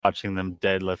watching them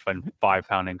deadlift in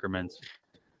 5-pound increments.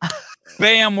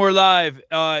 Bam, we're live.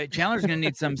 Chandler's gonna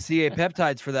need some CA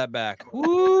peptides for that back.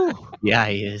 Woo! Yeah,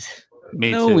 he is.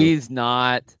 Me No, too. he's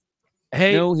not.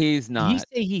 Hey, No, he's did not. he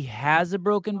say he has a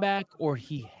broken back or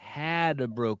he had a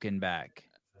broken back?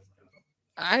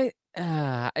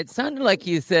 It sounded like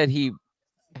he said he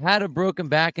had a broken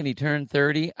back and he turned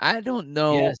 30. I don't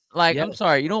know. Yes, I'm yes.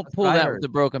 sorry, you don't That's pull what I that heard. with the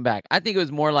broken back. I think it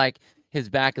was more like his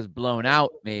back is blown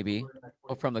out, maybe,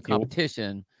 or from the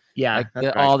competition. Yeah, Like that's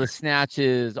right. all the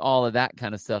snatches, all of that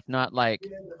kind of stuff. Not like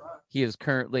he is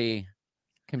currently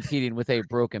competing with a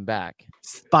broken back.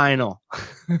 Spinal.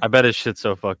 I bet his shit's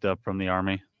so fucked up from the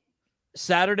army.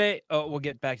 Saturday, we'll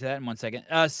get back to that in 1 second.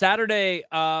 Saturday,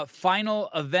 final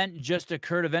event just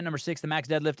occurred. Event number 6, the max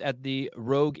deadlift at the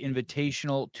Rogue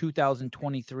Invitational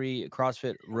 2023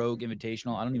 CrossFit Rogue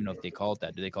Invitational. I don't even know if they call it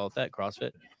that. Do they call it that,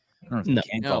 CrossFit? I don't know if No. they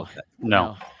can call it that.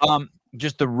 No.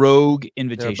 Just the Rogue They're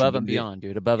Invitational. above and beyond,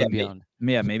 dude. Above and beyond.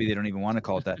 Yeah, maybe they don't even want to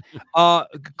call it that.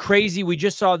 Crazy. We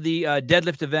just saw the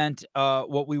deadlift event.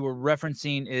 What we were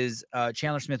referencing is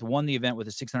Chandler Smith won the event with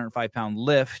a 605-pound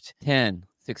lift.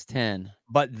 6'10".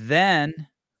 But then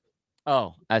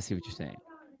I see what you're saying.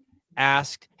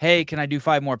 Asked, hey, can I do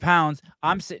 5 more pounds?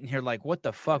 I'm sitting here like, what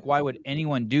the fuck? Why would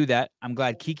anyone do that? I'm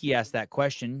glad Kiki asked that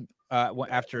question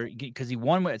after, because he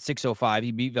won at 605.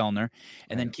 He beat Vellner.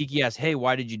 And then Kiki asked, hey,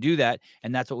 why did you do that?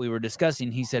 And that's what we were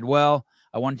discussing. He said, well,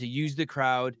 I wanted to use the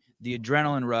crowd, the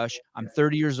adrenaline rush. I'm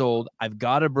 30 years old. I've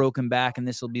got a broken back, and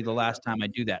this will be the last time I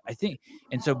do that. I think.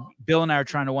 And so Bill and I are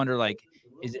trying to wonder, like,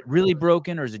 is it really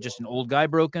broken, or is it just an old guy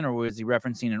broken, or was he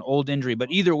referencing an old injury?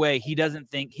 But either way, he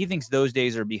thinks those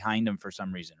days are behind him for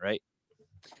some reason, right?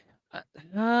 Or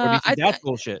do you think that's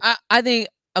bullshit? I think,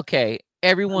 okay,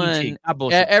 everyone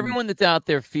that's out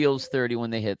there feels 30 when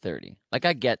they hit 30. Like,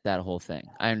 I get that whole thing.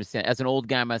 I understand. As an old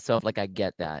guy myself, like, I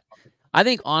get that. I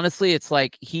think, honestly, it's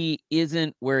like he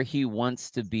isn't where he wants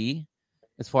to be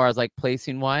as far as, like,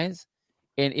 placing wise.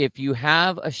 And if you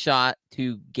have a shot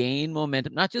to gain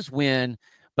momentum, not just win,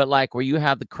 but like where you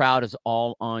have the crowd is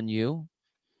all on you.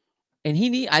 And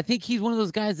I think he's one of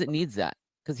those guys that needs that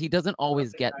because he doesn't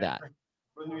always get that.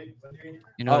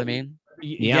 You know what I mean?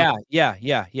 Yeah.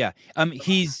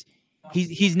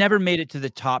 He's never made it to the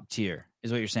top tier,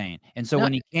 is what you're saying. And so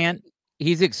when he can't,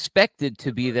 he's expected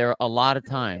to be there a lot of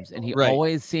times, and he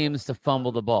always seems to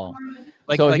fumble the ball.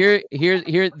 Here,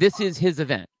 this is his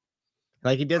event.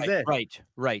 Like he does it.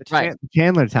 Right.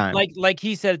 Chandler time. Like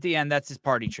he said at the end, that's his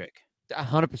party trick.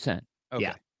 100%. Okay.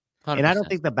 Yeah. 100%. And I don't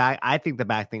think I think the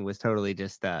back thing was totally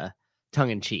just tongue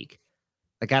in cheek.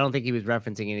 Like, I don't think he was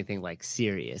referencing anything like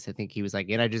serious. I think he was like,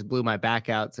 and I just blew my back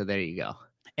out. So there you go.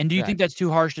 And do you think that's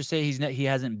too harsh to say he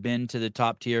hasn't been to the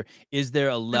top tier? Is there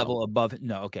a level above it?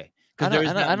 No. Okay. I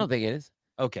don't think it is.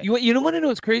 Okay. You know what I know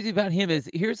what's crazy about him is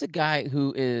here's a guy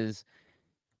who is,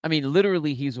 I mean,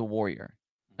 literally he's a warrior.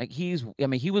 Like he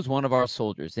was one of our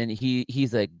soldiers, and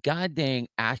he's a goddamn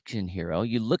action hero.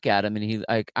 You look at him, and he's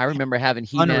like, I remember having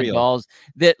He-Man dolls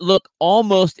that look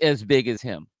almost as big as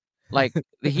him. Like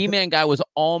the He-Man guy was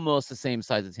almost the same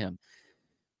size as him.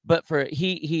 But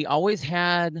he always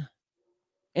had,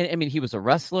 and I mean, he was a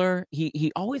wrestler.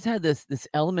 He always had this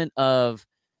element of,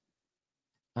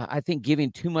 I think,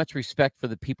 giving too much respect for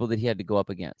the people that he had to go up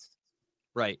against.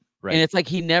 Right. And it's like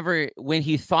he never, when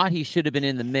he thought he should have been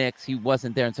in the mix, he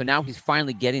wasn't there. And so now he's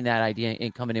finally getting that idea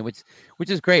and coming in, which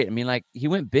is great. I mean, like, he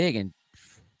went big, and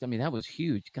I mean, that was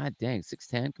huge. God dang,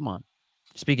 6'10", come on.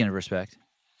 Speaking of respect,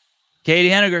 Katie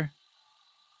Henniger.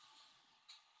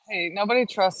 Hey, nobody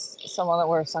trusts someone that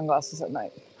wears sunglasses at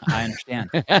night. I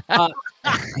understand.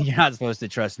 You're not supposed to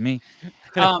trust me.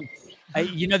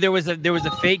 There was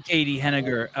a fake Katie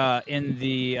Henniger in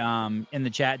the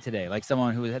chat today, like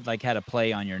someone who had a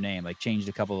play on your name, like changed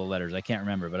a couple of letters. I can't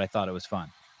remember, but I thought it was fun.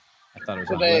 I thought it was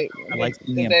fun. I like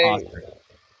seeing the imposter.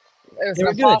 It was an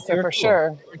imposter for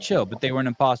sure. They were chill, but they were an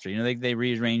imposter. You know, they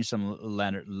rearranged some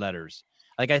letters.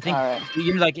 Like I think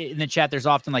like in the chat, there's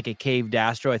often like a caved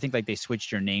Astro. I think like they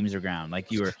switched your names around,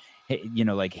 like you were,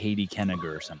 like Haiti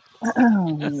Henniger or something.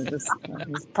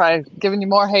 He's probably giving you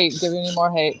more hate. Listen,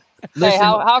 hey,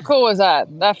 how cool was that?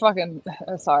 That freaking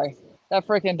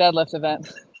deadlift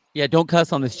event. Yeah, don't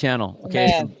cuss on this channel. Okay,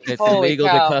 Man, it's illegal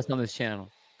to cuss on this channel.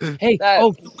 Hey,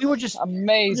 we were just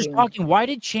amazing. Just talking. Why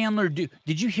did Chandler do?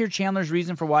 Did you hear Chandler's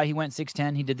reason for why he went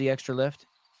 6'10"? He did the extra lift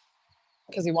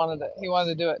because he wanted it. He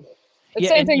wanted to do it. The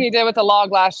same thing he did with the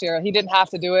log last year. He didn't have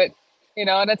to do it,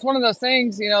 and it's one of those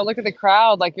things. Look at the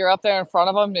crowd. Like, you're up there in front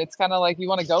of him. It's kind of like you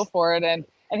want to go for it, and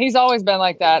he's always been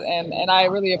like that, and I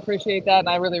really appreciate that, and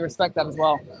I really respect that as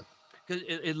well. Because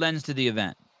it lends to the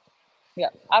event. Yeah,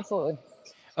 absolutely.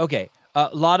 Okay, a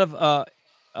lot of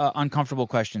uncomfortable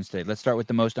questions today. Let's start with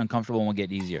the most uncomfortable and we'll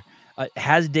get easier.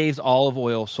 Has Dave's olive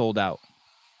oil sold out?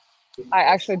 I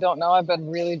actually don't know. I've been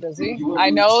really busy. I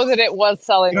know that it was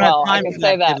selling well. I can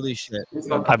say that. Shit.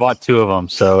 I bought 2 of them,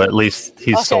 so at least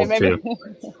he's Okay, sold maybe. 2.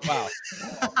 Wow.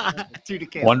 2 to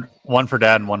kill. One for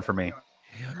Dad and 1 for me.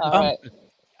 All right.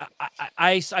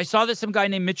 I saw that some guy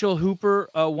named Mitchell Hooper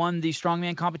won the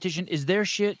strongman competition. Is their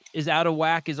shit is out of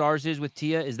whack as ours is with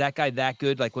Tia? Is that guy that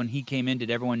good? Like when he came in,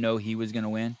 did everyone know he was going to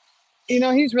win?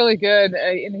 He's really good,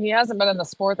 and he hasn't been in the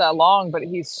sport that long, but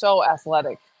he's so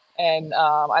athletic, and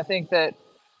I think that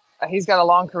he's got a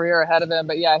long career ahead of him.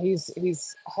 But yeah, he's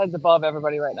heads above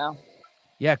everybody right now.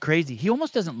 Yeah, crazy. He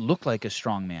almost doesn't look like a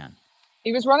strongman.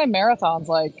 He was running marathons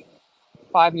like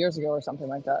 5 years ago or something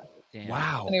like that. Damn.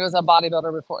 Wow. And he was a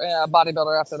bodybuilder before, a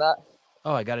bodybuilder after that.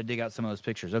 Oh, I got to dig out some of those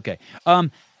pictures. Okay.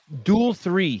 Duel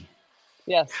 3.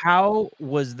 Yes. How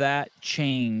was that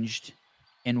changed,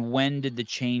 and when did the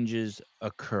changes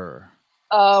occur?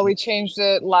 We changed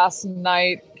it last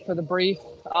night for the brief.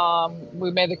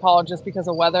 We made the call just because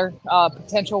of weather,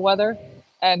 potential weather,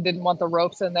 and didn't want the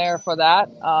ropes in there for that.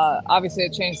 Obviously,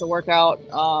 it changed the workout.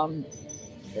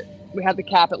 We had the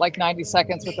cap at like 90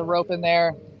 seconds with the rope in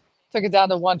there. Took it down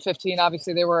to 115.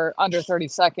 Obviously, they were under 30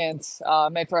 seconds.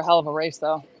 Made for a hell of a race,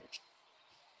 though.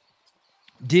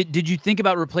 Did you think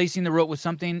about replacing the rope with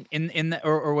something in the,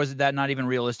 or was that not even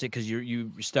realistic because you're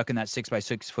stuck in that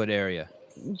 6x6 foot area?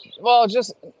 Well,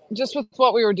 just with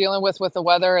what we were dealing with the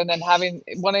weather, and then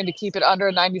wanting to keep it under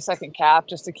a 90-second cap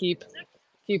just to keep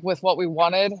with what we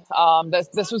wanted.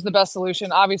 This was the best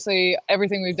solution. Obviously,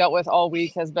 everything we've dealt with all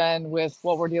week has been with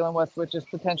what we're dealing with, which is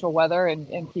potential weather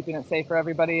and keeping it safe for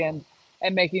everybody and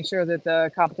making sure that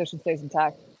the competition stays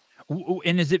intact.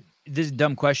 And is it, this is a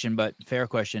dumb question, but fair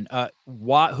question.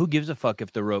 Who gives a fuck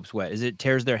if the rope's wet? Is it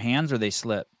tears their hands or they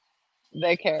slip?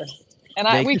 They care.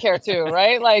 And we care too,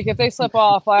 right? Like if they slip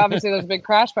off, obviously there's a big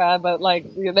crash pad, but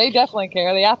like they definitely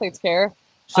care. The athletes care.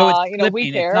 So it's slipping.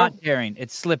 We care. It's not tearing.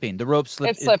 It's slipping. The rope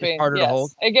slips. It's slipping. It's harder to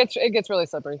hold. It gets really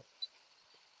slippery.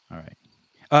 All right.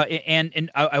 And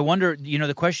I wonder.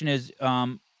 The question is,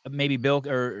 maybe Bill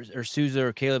or Souza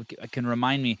or Caleb can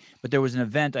remind me. But there was an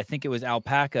event. I think it was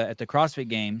Alpaca at the CrossFit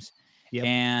Games,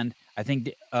 and I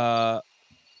think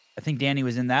Danny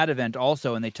was in that event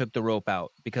also, and they took the rope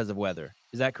out because of weather.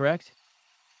 Is that correct?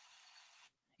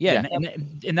 Yeah.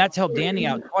 And that's helped Danny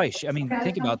out twice. I mean,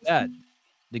 think about that.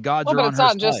 The gods are on her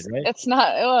side, right? It's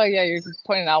not. Oh yeah, you're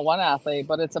pointing out one athlete,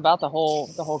 but it's about the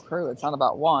whole crew. It's not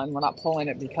about one. We're not pulling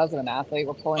it because of an athlete.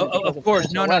 We're pulling it because of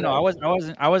course. No.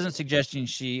 I wasn't suggesting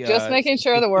she. Just making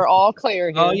sure that we're all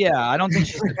clear here. Oh yeah, I don't think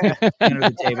she's under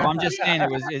the table. I'm just saying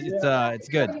it's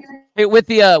good. Hey, with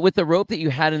the rope that you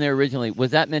had in there originally,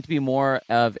 was that meant to be more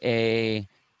of an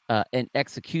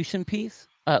execution piece,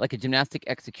 like a gymnastic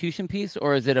execution piece,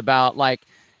 or is it about like?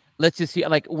 Let's just see,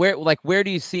 where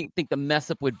do you think the mess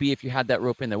up would be if you had that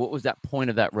rope in there? What was that point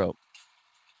of that rope?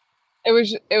 It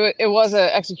was an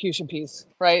execution piece,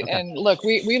 right? Okay. And look,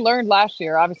 we learned last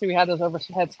year. Obviously, we had those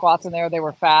overhead squats in there. They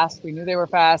were fast. We knew they were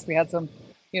fast. We had some,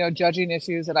 judging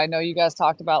issues that I know you guys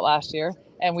talked about last year,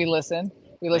 and we listened.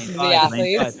 We listened to the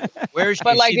athletes. Where is she?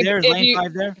 But like,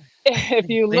 if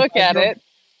you look at it.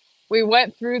 We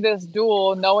went through this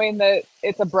duel knowing that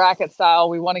it's a bracket style.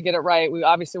 We want to get it right. We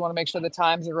obviously want to make sure the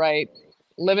times are right.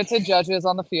 Limited judges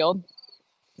on the field.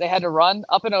 They had to run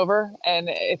up and over. And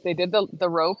if they did the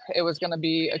rope, it was going to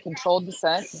be a controlled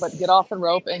descent, but get off the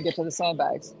rope and get to the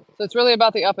sandbags. So it's really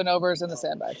about the up and overs and the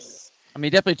sandbags. I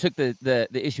mean, definitely took the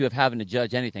issue of having to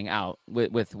judge anything out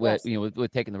with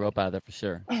taking the rope out of there for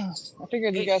sure. I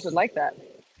figured you guys would like that.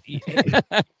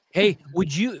 Hey,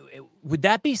 would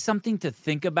that be something to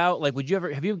think about? Like,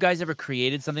 have you guys ever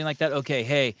created something like that? Okay,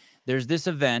 hey, there's this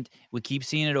event. We keep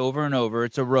seeing it over and over.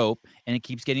 It's a rope, and it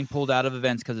keeps getting pulled out of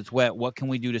events because it's wet. What can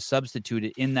we do to substitute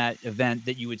it in that event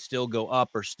that you would still go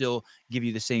up or still give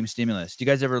you the same stimulus? Do you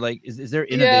guys ever is there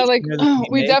innovation? Yeah,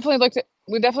 we definitely looked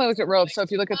at ropes. So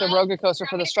if you look at the Roga coaster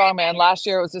for the strongman, last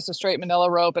year it was just a straight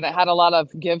manila rope, and it had a lot of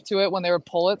give to it when they would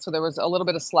pull it. So there was a little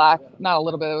bit of slack, not a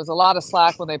little bit. It was a lot of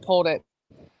slack when they pulled it.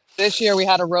 This year we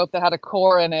had a rope that had a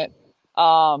core in it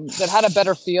that had a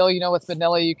better feel. With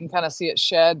vanilla, you can kind of see it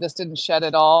shed. This didn't shed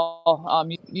at all.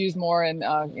 Used more in,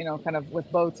 kind of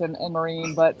with boats and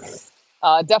marine, but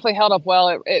definitely held up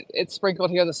well. It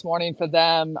sprinkled here this morning for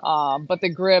them, but the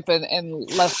grip and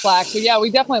less slack. So yeah,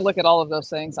 we definitely look at all of those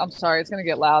things. I'm sorry, it's going to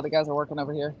get loud. The guys are working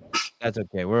over here. That's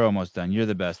okay. We're almost done. You're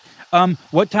the best.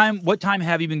 What time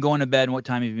have you been going to bed and what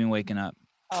time have you been waking up?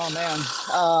 Oh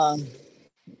man.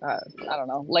 I don't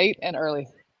know, late and early.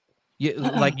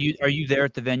 Are you there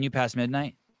at the venue past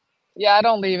midnight? Yeah, I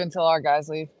don't leave until our guys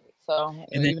leave. So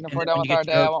And then- even if and we're then done when with you our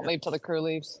get to day, the I won't hotel- leave till the crew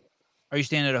leaves. Are you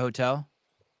staying at a hotel?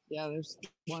 Yeah, there's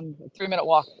a 3-minute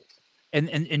walk.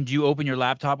 And do you open your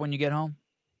laptop when you get home?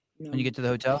 When you get to the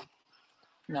hotel?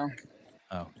 No,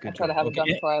 Oh, I good. try to girl. have it done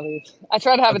Okay. before I leave. I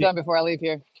try to have it Okay. done before I leave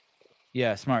here.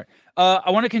 Yeah, smart. I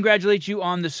want to congratulate you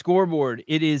on the scoreboard.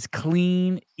 It is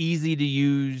clean, easy to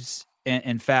use,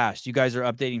 and fast. You guys are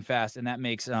updating fast, and that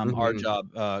makes our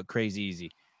job crazy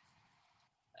easy.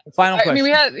 Final question. I mean,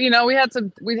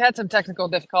 we had some technical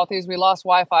difficulties. We lost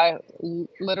Wi-Fi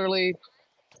literally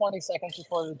 20 seconds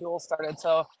before the duel started.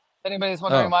 So if anybody's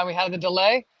wondering why we had the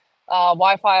delay,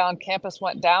 Wi-Fi on campus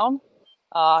went down.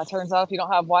 It turns out if you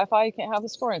don't have Wi-Fi, you can't have the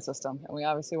scoring system. And we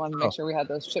obviously wanted to make sure we had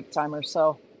those chip timers.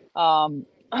 So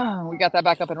we got that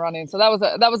back up and running. So that was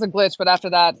a glitch, but after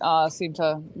that, seemed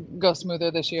to go smoother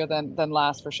this year than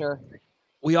last for sure.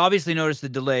 We obviously noticed the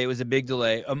delay. It was a big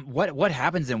delay. What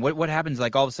happens then? What happens?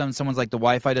 Like all of a sudden, someone's like, the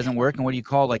Wi-Fi doesn't work, and what do you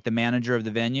call like the manager of the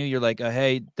venue? You're like,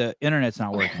 hey, the internet's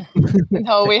not working.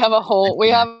 No, we have a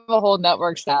whole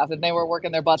network staff, and they were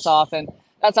working their butts off. And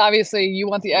that's obviously, you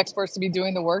want the experts to be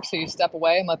doing the work, so you step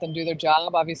away and let them do their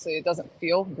job. Obviously, it doesn't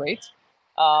feel great.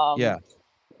 Yeah.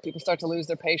 People start to lose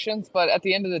their patience, but at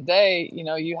the end of the day,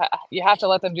 you have to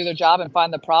let them do their job and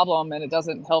find the problem, and it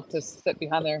doesn't help to sit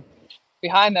behind them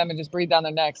and just breathe down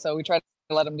their neck. So we try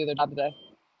to let them do their job today.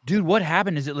 Dude, what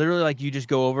happened? Is it literally like you just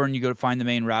go over and you go to find the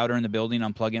main router in the building,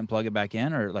 unplug it and plug it back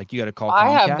in, or like you got to call Comcast? I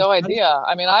have no idea.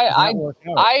 I mean, I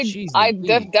Jesus,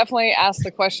 definitely asked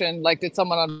the question, like, did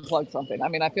someone unplug something? I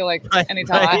mean, I feel like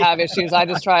anytime right. I have issues, I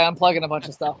just try unplugging a bunch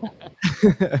of stuff.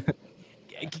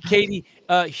 Katie,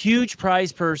 huge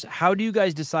prize purse. How do you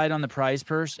guys decide on the prize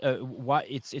purse? Why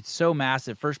it's so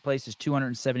massive. First place is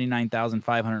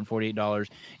 $279,548.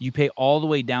 You pay all the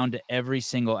way down to every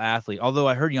single athlete. Although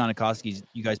I heard Yanikoski's,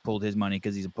 you guys pulled his money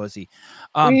because he's a pussy.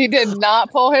 He did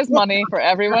not pull his money for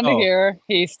everyone to hear.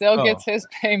 He still gets his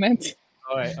payment.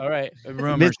 All right.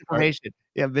 Rumors. Misinformation.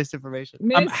 Yeah, misinformation.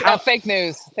 Fake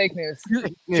news. Fake news.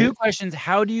 Two questions.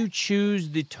 How do you choose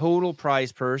the total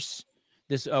prize purse?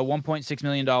 This $1.6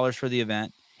 million for the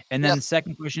event. And then the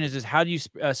second question is how do you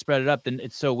spread it up? Then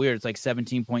it's so weird. It's like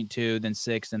 17.2, then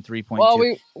 6, then 3.2. Well,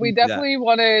 we definitely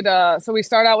wanted, so we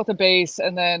start out with a base,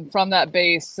 and then from that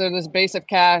base, so there's base of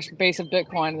cash, base of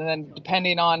Bitcoin, and then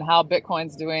depending on how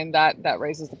Bitcoin's doing, that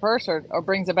raises the purse or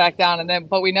brings it back down. And then,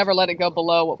 but we never let it go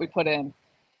below what we put in.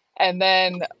 And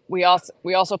then we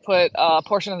also put a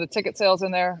portion of the ticket sales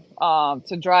in there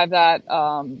to drive that.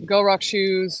 Go Ruck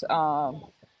shoes.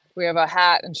 We have a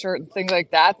hat and shirt and things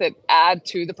like that add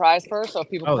to the prize purse. So if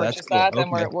people purchase that, then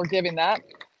we're giving that.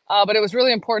 But it was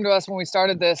really important to us when we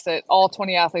started this that all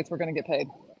 20 athletes were going to get paid.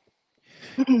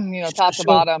 Top to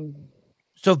bottom.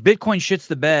 So if Bitcoin shits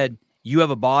the bed, you have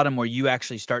a bottom where you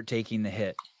actually start taking the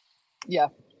hit. Yeah.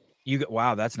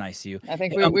 Wow, that's nice of you. I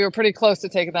think we were pretty close to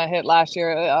taking that hit last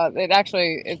year.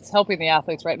 It's helping the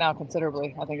athletes right now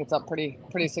considerably. I think it's up pretty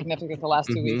significant the last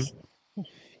 2 weeks.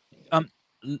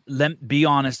 Be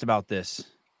honest about this.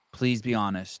 Please be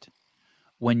honest.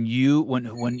 When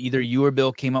either you or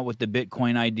Bill came up with the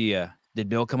Bitcoin idea, did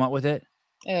Bill come up with it?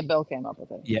 Yeah, Bill came up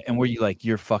with it. Yeah, and were you like,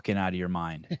 you're fucking out of your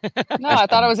mind? No, I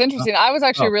thought it was interesting. I was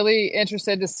actually really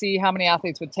interested to see how many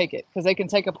athletes would take it because they can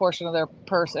take a portion of their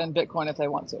purse in Bitcoin if they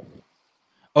want to.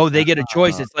 Oh, they get a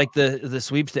choice. It's like the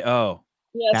sweepstakes. Oh.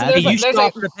 Yeah, so you should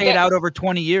offer to pay it out over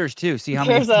 20 years too. See how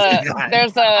many.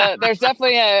 There's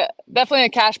definitely a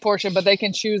cash portion, but they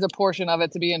can choose a portion of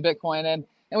it to be in Bitcoin, and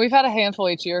we've had a handful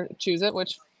each year choose it,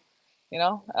 which,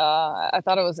 I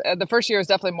thought it was the first year was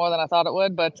definitely more than I thought it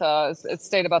would, but it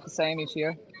stayed about the same each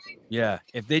year. Yeah,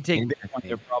 if they take Bitcoin,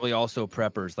 they're probably also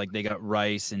preppers. Like they got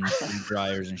rice and food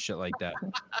dryers and shit like that.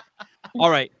 All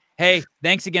right, hey,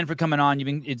 thanks again for coming on.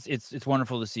 It's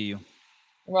wonderful to see you.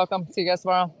 You're welcome. See you guys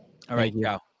tomorrow. All right,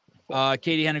 ciao.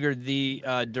 Katie Henniger, the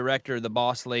director, the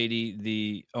boss lady,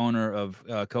 the owner of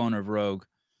co-owner of Rogue.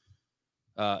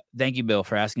 Thank you, Bill,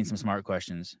 for asking some smart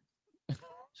questions.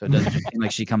 So it doesn't seem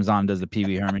like she comes on and does the Pee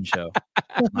Wee Herman show.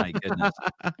 My goodness.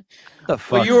 What the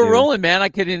fuck, well, you were dude? rolling, man. I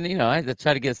couldn't, I had to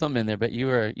try to get something in there, but you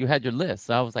had your list.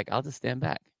 So I was like, I'll just stand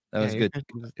back. That was good.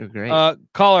 You're great.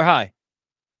 Caller, hi.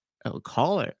 Oh,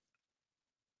 caller.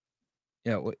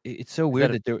 Yeah, it's so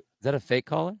weird Is that a fake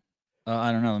caller?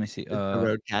 I don't know. Let me see. The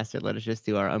roadcaster. Let us just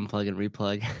do our unplug and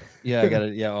replug. Yeah, I got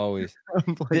it. Yeah, always.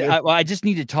 I just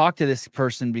need to talk to this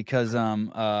person because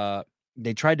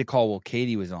they tried to call while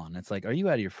Katie was on. It's like, are you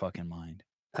out of your fucking mind?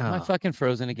 Am I fucking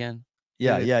frozen again?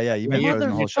 Yeah. You've been frozen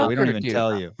the whole show. We don't even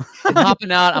tell you. I'm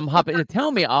hopping out. I'm hopping.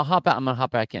 Tell me, I'll hop out. I'm gonna hop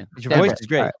back in. Your voice is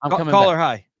great. Right, I'm coming caller,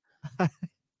 back. hi.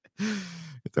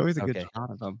 It's always a good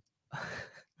shot of them.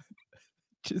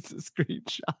 Just a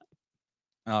screenshot.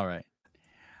 All right.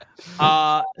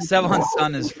 Sevon's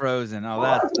son is frozen. Oh,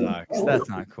 that sucks. That's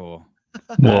not cool.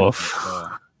 Woof.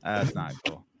 That's not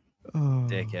cool. Oh.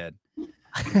 Dickhead.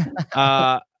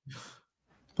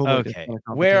 Full of Okay.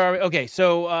 discount Where are we? Okay.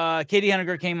 So Katie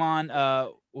Henniger came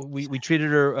on. We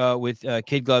treated her with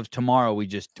kid gloves. Tomorrow we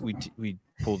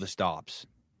pulled the stops.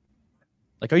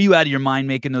 Like, are you out of your mind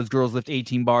making those girls lift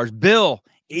 18 bars? Bill,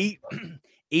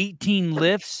 18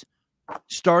 lifts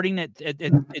starting at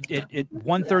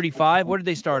 135. What did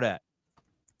they start at?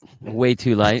 Way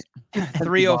too light.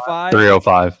 305.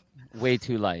 305. Way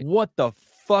too light. What the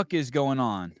fuck is going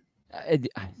on?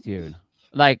 Dude,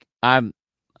 like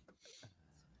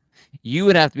you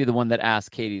would have to be the one that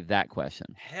asked Katie that question.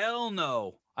 Hell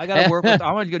no. I gotta work with.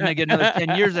 I want to get another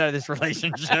 10 years out of this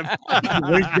relationship.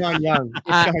 Where's John Young?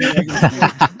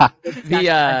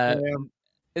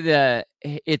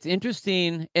 It's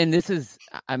interesting, and this is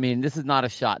not a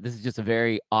shot. This is just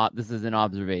this is an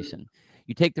observation.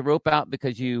 You take the rope out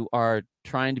because you are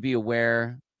trying to be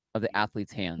aware of the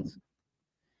athlete's hands,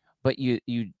 but you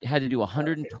had to do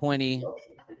 120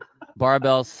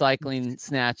 barbell cycling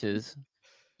snatches.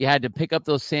 You had to pick up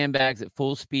those sandbags at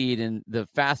full speed, and the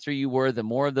faster you were, the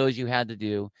more of those you had to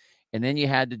do. And then you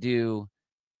had to do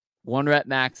 1 rep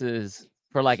maxes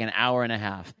for like an hour and a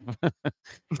half.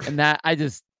 And that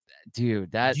do you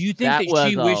think that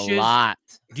she wishes a lot?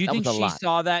 Do you think she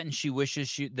saw that and she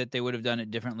wishes that they would have done it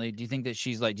differently? Do you think that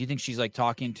she's like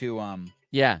talking to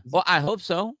Yeah. Well, I hope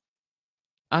so.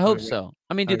 So.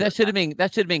 I mean, dude, that should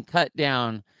have been cut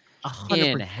down 100%.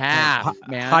 In half,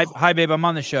 man. Hi, babe. I'm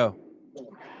on the show.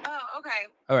 Oh, okay.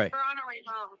 All right. We're on our way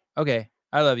home. Okay.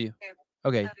 I love you.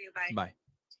 Okay. Okay. Love you. Bye.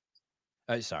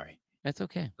 Sorry. That's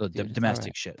okay. Dude, domestic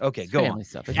right. shit. Okay, It's go family on.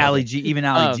 stuff. Ali G. Even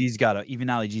Ali G's got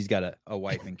a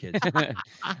wife and kids.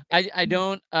 I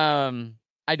don't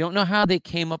know how they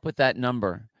came up with that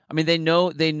number. I mean, they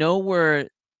know where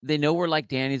like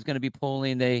Danny's going to be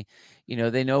pulling. They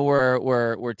know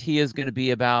where Tia's going to be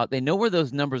about. They know where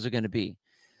those numbers are going to be.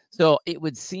 So it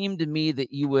would seem to me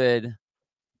that you would.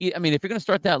 I mean, if you're going to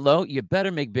start that low, you better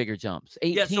make bigger jumps.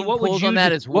 18 so what pulls would you on that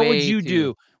do? is What would way you too...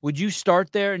 do? Would you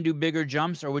start there and do bigger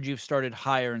jumps, or would you have started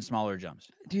higher and smaller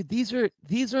jumps? Dude, these are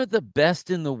the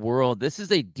best in the world. This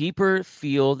is a deeper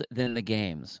field than the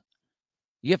games.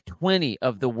 You have 20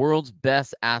 of the world's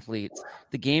best athletes.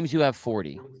 The games, you have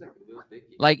 40.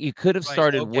 Like, you could have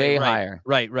started way higher.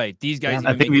 Right. These guys.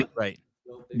 I think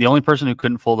the only person who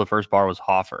couldn't pull the first bar was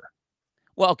Hoffer.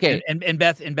 Well, okay, and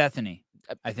Bethany.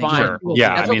 I think. Sure.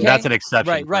 Yeah, that's I mean okay. that's an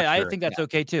exception. Right. Sure. I think that's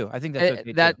okay too. I think that's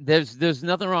okay that too. there's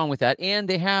nothing wrong with that, and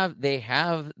they have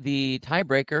the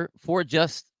tiebreaker for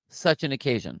just such an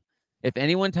occasion. If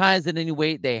anyone ties at any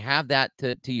weight, they have that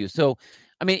to use. So,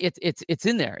 I mean, it's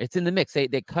in there. It's in the mix. They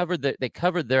covered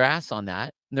their ass on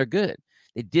that, and they're good.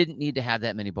 They didn't need to have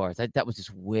that many bars. That was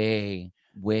just way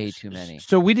too many.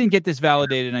 So we didn't get this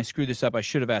validated, and I screwed this up. I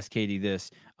should have asked Katie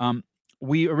this.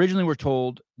 We originally were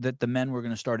told that the men were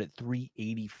going to start at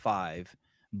 385,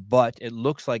 but it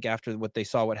looks like after what they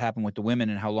saw what happened with the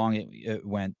women and how long it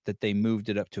went, that they moved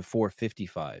it up to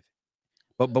 455.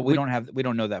 But we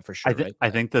don't know that for sure.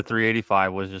 I think the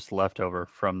 385 was just leftover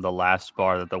from the last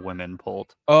bar that the women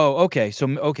pulled. Oh, okay. So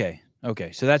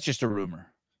So that's just a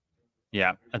rumor.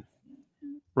 Yeah,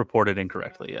 reported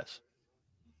incorrectly. Yes.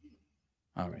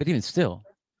 All right. But even still,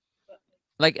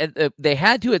 like they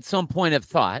had to at some point have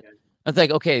thought. It's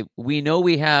like, okay, we know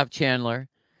we have Chandler.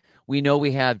 We know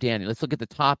we have Danny. Let's look at the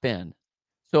top end.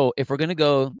 So if we're going to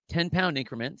go 10-pound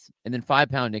increments and then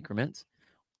 5-pound increments,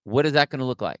 what is that going to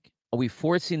look like? Are we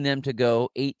forcing them to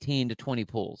go 18 to 20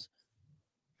 pulls?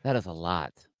 That is a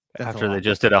lot. After they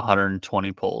just did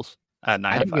 120 pulls at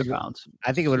 95 pounds.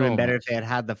 I think it would have been better much. if they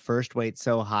had the first weight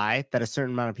so high that a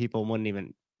certain amount of people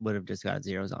would have just got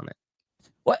zeros on it.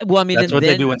 Well, I mean, that's what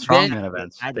they do in strongman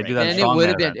events. They do that. And it would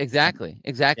have been exactly.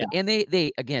 Yeah. And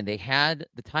they had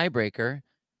the tiebreaker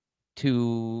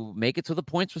to make it so the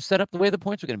points were set up the way the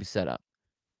points were going to be set up.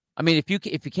 I mean, if you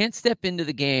can't step into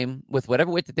the game with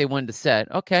whatever weight that they wanted to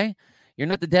set, okay, you're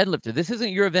not the deadlifter. This isn't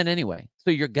your event anyway,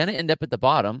 so you're going to end up at the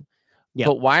bottom. Yeah.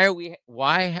 But why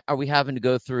are we having to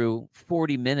go through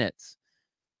 40 minutes?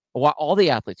 Why all the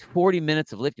athletes 40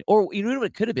 minutes of lifting? Or you know what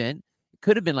it could have been? It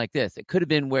could have been like this. It could have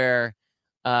been where.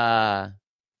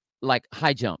 Like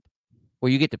high jump,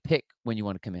 where you get to pick when you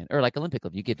want to come in, or like Olympic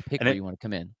lift, you get to pick where you want to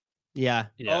come in. Yeah.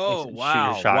 Oh,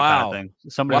 wow. Shot kind of thing.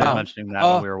 Somebody was mentioning that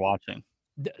when we were watching.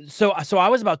 So I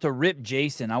was about to rip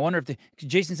Jason. I wonder if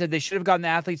Jason said they should have gotten the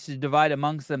athletes to divide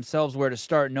amongst themselves where to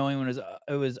start, knowing when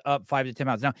it was up 5 to 10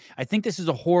 pounds. Now, I think this is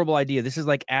a horrible idea. This is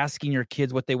like asking your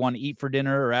kids what they want to eat for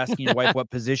dinner or asking your wife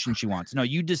what position she wants. No,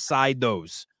 you decide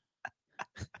those.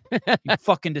 You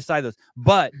fucking decide those.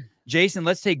 But Jason,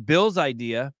 let's take Bill's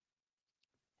idea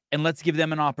and let's give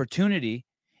them an opportunity.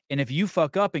 And if you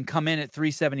fuck up and come in at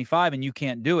 375 and you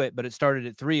can't do it, but it started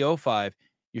at 305,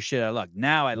 you're shit out of luck.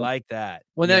 Now I like that.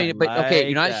 Well, Yeah, no, but okay, like that.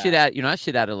 you're not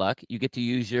shit out of luck. You get to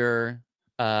use your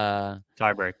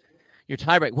Tiebreak. your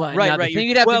tiebreak. Well, Right, now right. the thing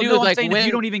you'd have to do no, is I'm like saying if when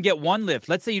you don't even get one lift.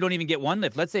 Let's say you don't even get one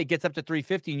lift. Let's say it gets up to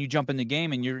 350 and you jump in the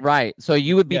game and you're right. So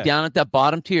you would be Yeah. down at that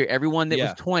bottom tier. Everyone that Yeah.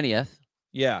 was 20th,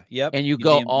 Yeah, yep. and you You'd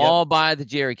go be in- all by the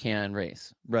jerry can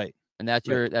race, right. and that's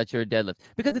Right. your deadlift.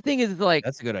 Because the thing is, like,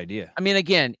 That's a good idea. I mean,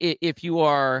 again, if you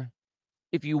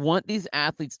want these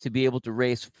athletes to be able to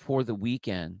race for the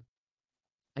weekend,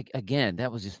 like again,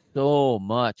 that was just so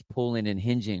much pulling and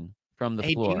hinging from the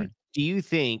Hey, floor. do you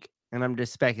think, and I'm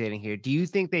just speculating here, do you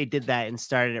think they did that and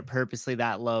started it purposely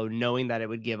that low, knowing that it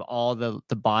would give all the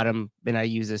bottom, and I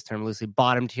use this term loosely,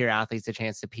 bottom tier athletes a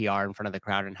chance to PR in front of the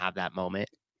crowd and have that moment?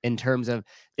 In terms of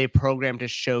they programmed to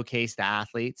showcase the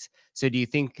athletes. So do you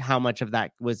think how much of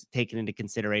that was taken into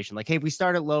consideration? Like, hey, if we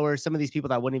start it lower, some of these people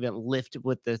that wouldn't even lift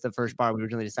with the first bar we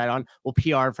originally decided on will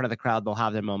PR in front of the crowd. They'll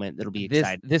have their moment. That'll be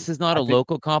exciting. This is not I a think-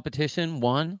 local competition,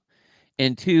 one.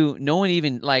 And two, no one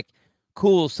even like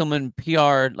cool, someone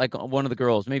PR'd like one of the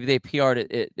girls. Maybe they PR'd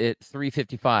it at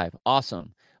 355.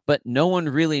 Awesome. But no one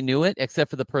really knew it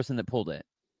except for the person that pulled it.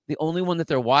 The only one that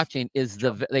they're watching is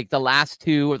the last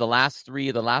two or the last three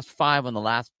or the last five on the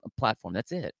last platform.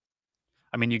 That's it.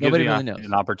 I mean, you give Nobody the really athlete knows.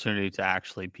 an opportunity to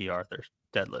actually PR their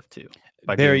deadlift too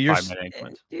by Barry, doing you're 5-minute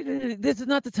increments. This is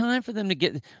not the time for them to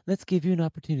get. Let's give you an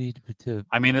opportunity to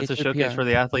I mean, it's a get your showcase PR. for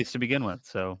the athletes to begin with.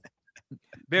 So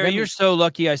Barry, Let me- you're so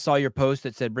lucky I saw your post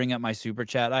that said bring up my super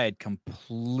chat. I had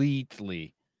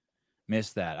completely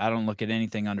missed that. I don't look at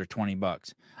anything under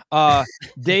 $20.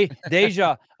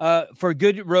 Deja, for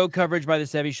good road coverage by the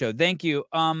Sevi Show. Thank you.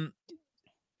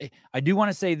 I do want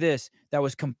to say this. That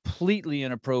was completely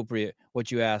inappropriate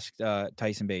what you asked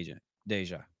Tyson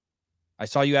Deja. I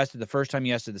saw you asked it the first time,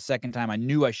 you asked it the second time. I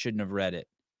knew I shouldn't have read it.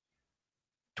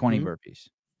 20 burpees.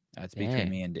 That's between Dang.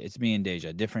 me and it's me and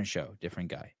Deja. Different show, different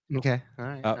guy. Okay. All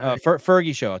right.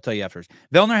 Fergie show. I'll tell you afterwards.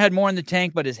 Vellner had more in the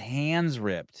tank, but his hands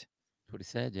ripped. That's what he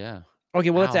said. Yeah. Okay,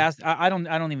 well, let's Wow. ask. I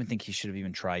don't even think he should have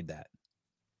even tried that.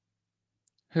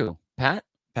 Who? Pat?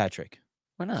 Patrick.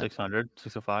 Why not? 600,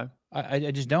 605.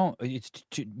 I just don't. It's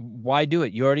why do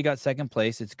it? You already got second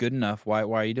place. It's good enough. Why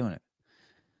are you doing it?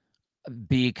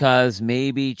 Because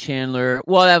maybe Chandler.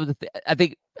 Well, that was. I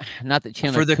think not that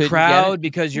Chandler For the couldn't crowd, get it.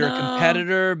 because you're a No.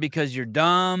 competitor, because you're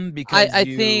dumb, because I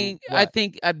think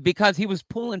because he was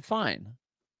pulling fine.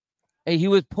 Hey, he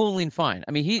was pulling fine.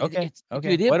 I mean, he okay.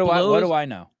 Dude, What do I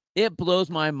know? It blows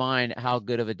my mind how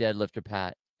good of a deadlifter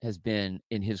Pat has been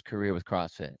in his career with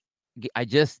CrossFit.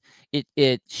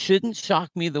 It shouldn't shock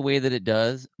me the way that it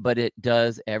does, but it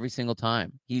does every single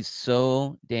time. He's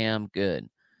so damn good.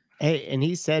 Hey, and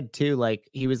he said too, like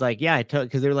he was like, yeah, I took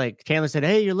because they're like Chandler said,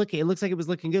 hey, you're looking. It looks like it was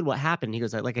looking good. What happened? He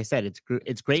goes, like I said, it's great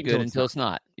It's good until it's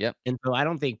not. Yep. And so I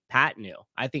don't think Pat knew.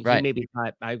 I think he Right. maybe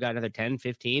thought I've got another 10,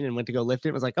 15 and went to go lift it.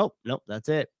 It was like, oh, nope, that's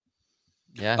it.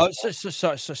 Yeah. Oh,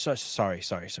 sorry.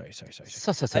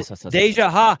 So. Deja,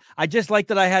 ha! I just like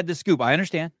that I had the scoop. I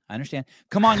understand.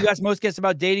 Come on, you asked most guests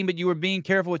about dating, but you were being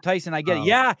careful with Tyson. I get it.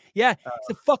 Yeah. It's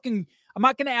a fucking. I'm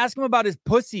not gonna ask him about his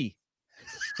pussy.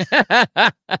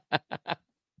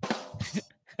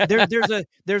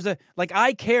 There's a like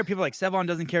I care. People are like Sevon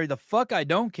doesn't care. The fuck I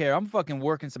don't care. I'm fucking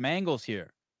working some angles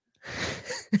here.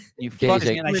 You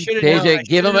fucking. And I should have known.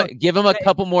 Deja, give him a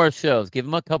couple more shows. Give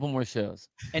him a couple more shows.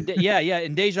 And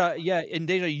and Deja,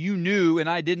 you knew and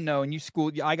I didn't know, and you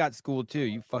schooled. I got schooled too.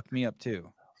 You fucked me up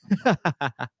too.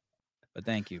 But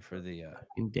thank you for the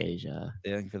Deja.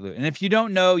 and if you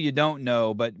don't know, you don't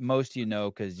know. But most of you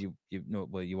know because you know.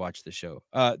 Well, you watch the show.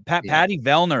 Patty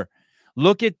Vellner.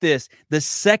 Look at this. The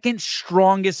second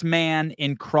strongest man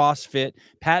in CrossFit,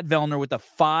 Pat Vellner, with a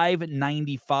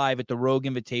 595 at the Rogue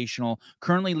Invitational,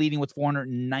 currently leading with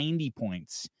 490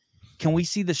 points. Can we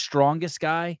see the strongest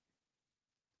guy?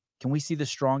 Can we see the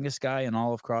strongest guy in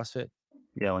all of CrossFit?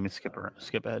 Yeah, let me skip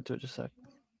ahead to it just a sec.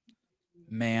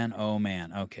 Man, oh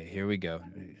man. Okay, here we go.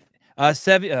 This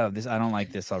I don't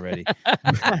like this already.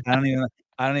 I don't even.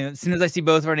 As soon as I see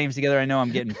both of our names together, I know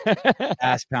I'm getting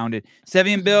ass pounded.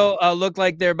 Sevi and Bill look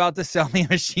like they're about to sell me a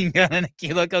machine gun and a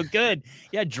key. Look, oh, good.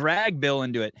 Yeah, drag Bill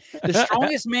into it. The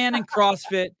strongest man in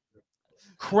CrossFit,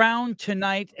 crowned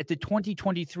tonight at the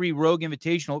 2023 Rogue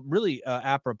Invitational. Really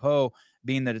apropos,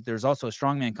 being that there's also a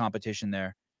strongman competition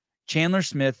there. Chandler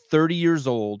Smith, 30 years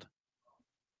old,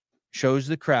 shows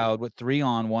the crowd what 3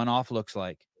 on, 1 off looks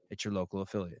like at your local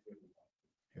affiliate.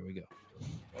 Here we go.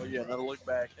 Oh, yeah, another look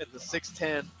back at the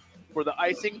 6'10", for the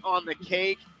icing on the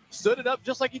cake. Stood it up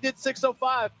just like he did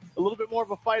 605. A little bit more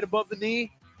of a fight above the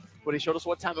knee, but he showed us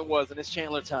what time it was, and it's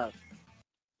Chandler time.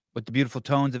 With the beautiful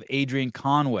tones of Adrian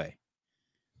Conway.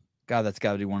 God, that's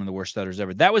got to be one of the worst stutters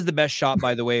ever. That was the best shot,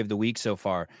 by the way, of the week so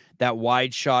far. That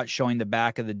wide shot showing the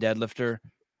back of the deadlifter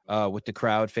with the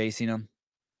crowd facing him.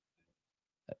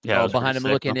 Yeah, behind him,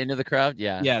 looking into the crowd.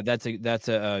 Yeah, yeah, that's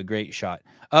a great shot.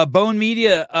 Bone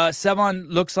Media, Sevon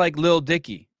looks like Lil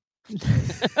Dicky.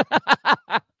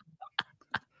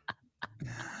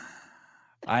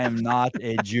 I am not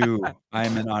a Jew. I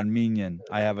am an Armenian.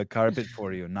 I have a carpet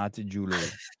for you, not a jewelry.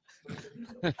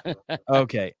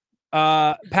 Okay.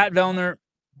 Pat Vellner.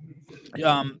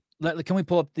 Can we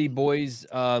pull up the boys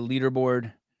leaderboard?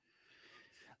 Let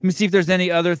me see if there's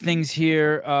any other things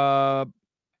here.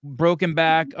 Broken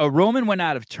back. Roman went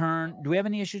out of turn. Do we have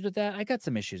any issues with that? I got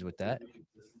some issues with that.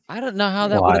 I don't know how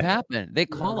that would have happened. They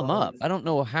call him up. I don't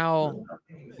know how.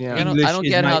 Yeah. I don't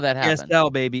get how that happened.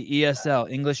 ESL, baby. ESL.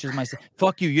 English is my...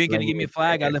 Fuck you. You ain't going to give me a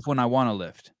flag. I lift when I want to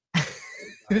lift.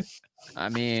 I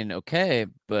mean, okay,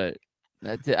 but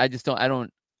I just don't.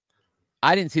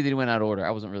 I didn't see that he went out of order.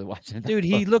 I wasn't really watching it. Dude,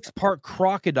 he looks part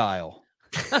crocodile.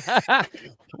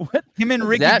 What? Him and What does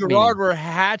Ricky that Garrard mean? were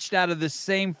hatched out of the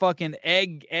same fucking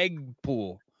egg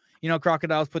pool. You know,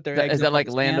 crocodiles put their eggs. Is that like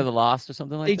Land of the Lost or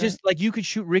something like they that? just like you could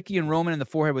shoot Ricky and Roman in the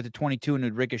forehead with a 22 and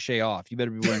it'd ricochet off. You better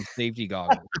be wearing safety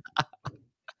goggles.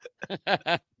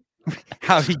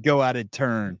 How'd he go out of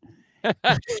turn?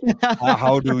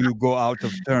 How do you go out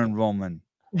of turn, Roman?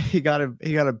 He got a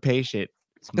patient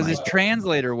Because his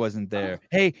translator wasn't there.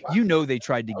 Hey, you know they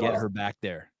tried to get her back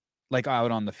there, like out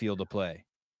on the field of play.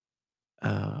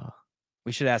 Oh.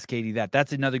 We should ask Katie that.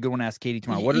 That's another good one to ask Katie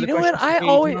tomorrow. What are the You know what? questions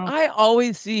for Katie tomorrow? I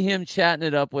always see him chatting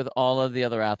it up with all of the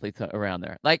other athletes around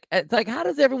there. Like, it's like, how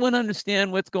does everyone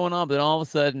understand what's going on? But then all of a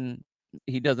sudden,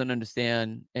 he doesn't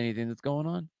understand anything that's going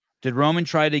on. Did Roman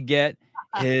try to get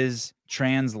his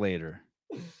translator?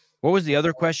 What was the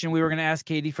other question we were going to ask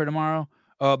Katie for tomorrow?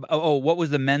 What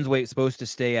was the men's weight supposed to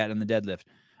stay at in the deadlift?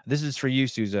 This is for you,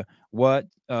 Souza. What?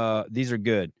 These are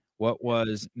good. What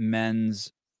was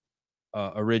men's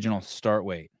original start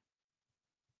weight?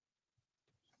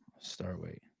 Start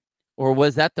weight. Or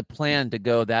was that the plan to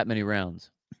go that many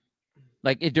rounds?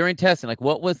 Like during testing, like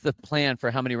what was the plan for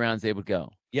how many rounds they would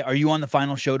go? Yeah. Are you on the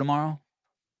final show tomorrow?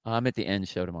 I'm at the end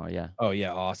show tomorrow. Yeah. Oh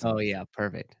yeah, awesome. Oh yeah,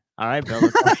 perfect. All right, Bill.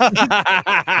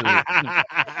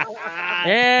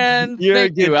 And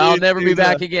thank you. I'll never be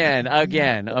back again.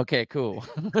 Okay, cool.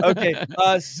 Okay.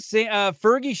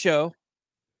 Fergie show.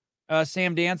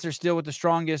 Sam Dancer still with the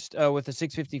strongest with the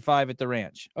 655 at the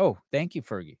ranch. Oh, thank you,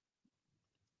 Fergie.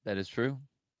 That is true.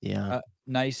 Yeah.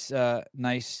 Nice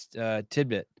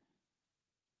tidbit.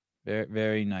 Very,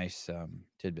 very nice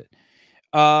tidbit.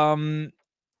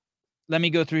 Let me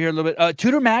go through here a little bit.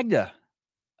 Tudor Magda.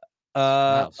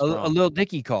 Wow, a little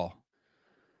Dicky call.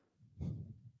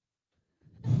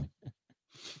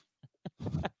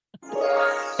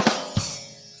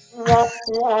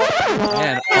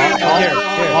 Man,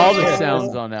 all the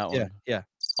sounds on that one. Yeah.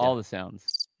 All the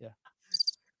sounds.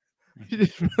 You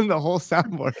just run the whole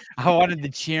soundboard. I wanted the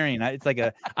cheering. It's like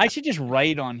I should just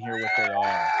write on here what they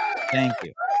are. Thank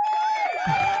you.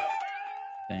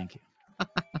 Thank you.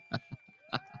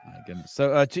 My goodness.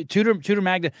 So Tudor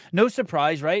Magda, no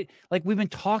surprise, right? Like we've been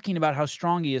talking about how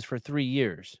strong he is for 3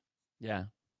 years. Yeah.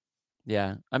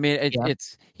 I mean,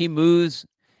 it's he moves.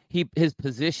 His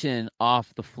position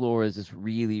off the floor is just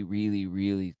really, really,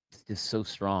 really just so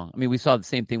strong. I mean, we saw the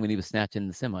same thing when he was snatching in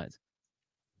the semis.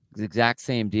 The exact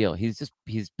same deal. He's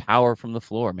power from the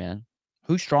floor, man.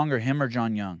 Who's stronger, him or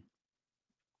John Young?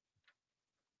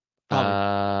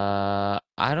 I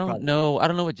don't know. I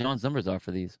don't know what John's numbers are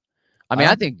for these. I mean,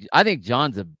 I think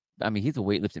John's he's a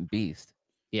weightlifting beast.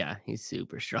 Yeah, he's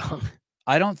super strong.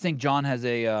 I don't think John has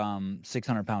a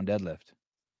 600-pound deadlift.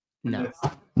 No,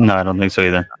 I don't think so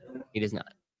either. he does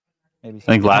not. Maybe I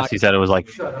think last he said it was like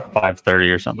 530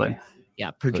 or something.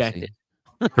 Yeah, projected.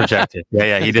 Projected.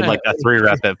 Yeah. He did like a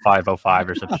 3-rep at 505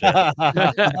 or some shit.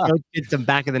 Go get some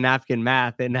back of the napkin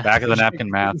math. And Back of the napkin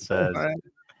math says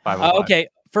 505. Okay,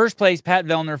 first place Pat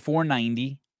Vellner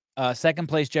 490. Second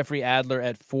place Jeffrey Adler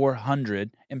at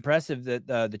 400. Impressive that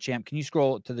the champ. Can you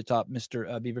scroll to the top,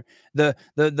 Mr. Beaver?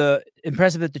 The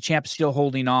impressive that the champ's still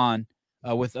holding on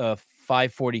with a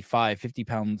 545, 50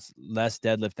 pounds less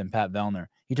deadlift than Pat Vellner.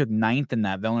 He took 9th in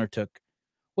that. Vellner took.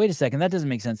 Wait a second, that doesn't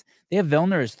make sense. They have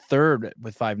Vellner as 3rd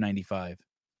with 595.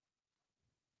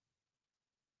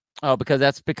 Oh, because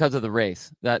of the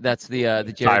race. That's the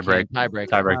Tiebreak.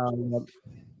 tiebreak.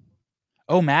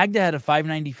 Oh, Magda had a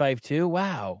 595 too.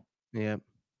 Wow. Yeah.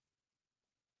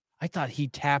 I thought he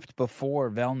tapped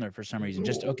before Vellner for some reason.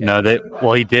 Just okay. No,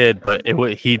 he did, but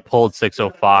he pulled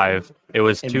 605. It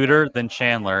was Tudor, then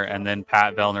Chandler, and then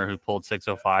Pat Vellner who pulled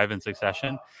 605 in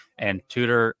succession. And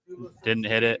Tudor didn't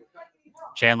hit it.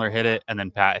 Chandler hit it, and then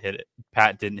Pat hit it.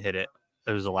 Pat didn't hit it.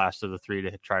 It was the last of the three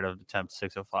to try to attempt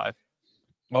 605.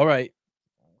 All right.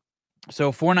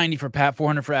 So 490 for Pat,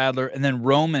 400 for Adler, and then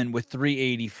Roman with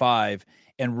 385.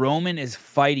 And Roman is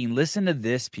fighting. Listen to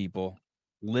this, people.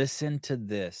 Listen to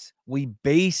this. We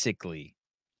basically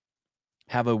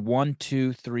have a 1,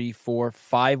 2, 3, 4,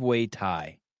 5-way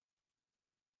tie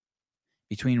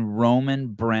between Roman,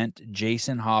 Brent,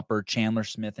 Jason Hopper, Chandler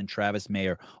Smith, and Travis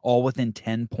Mayer, all within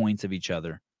 10 points of each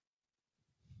other.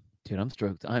 Dude, I'm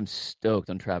stoked. I'm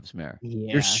stoked on Travis Mayer.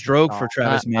 Yeah, You're stoked for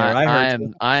Travis Mayer.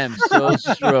 I am so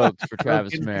stoked for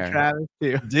Travis Mayer. Travis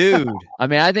too. Dude. I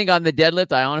mean, I think on the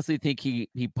deadlift, I honestly think he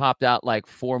popped out like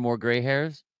 4 more gray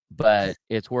hairs, but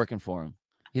it's working for him.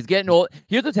 He's getting old.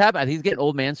 Here's what's happening. He's getting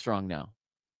old man strong now.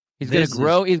 He's going to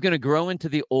grow. He's going to grow into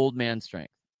the old man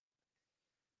strength.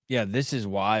 Yeah, this is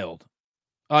wild.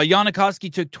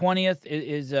 Yanikoski took 20th.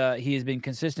 He has been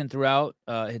consistent throughout.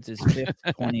 It's his 5th,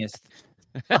 20th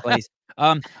place.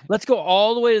 Let's go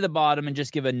all the way to the bottom and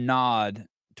just give a nod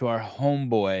to our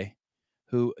homeboy,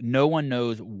 who no one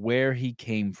knows where he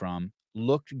came from.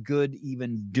 Looked good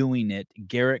even doing it.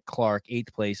 Garrett Clark,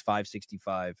 8th place,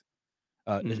 565.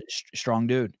 Strong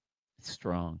dude.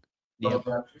 Strong. Yep.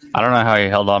 I don't know how he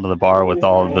held onto the bar with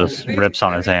all of those rips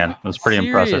on his hand. It was pretty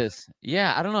impressive.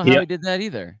 Yeah, I don't know how he did that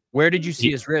either. Where did you see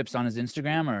his rips? On his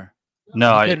Instagram or?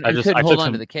 No, I couldn't hold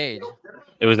on to the cage.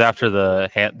 It was after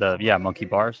the monkey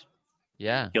bars.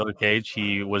 Yeah. Killer cage.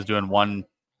 He was doing one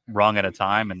rung at a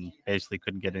time and basically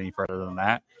couldn't get any further than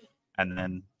that. And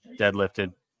then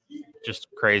deadlifted just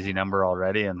crazy number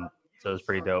already. And so it was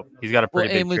pretty dope. He's got a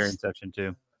pretty big cheering section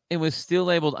too. It was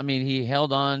still able. I mean, he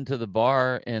held on to the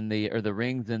bar and the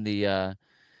rings and the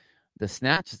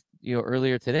snatch,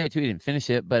 earlier today too. He didn't finish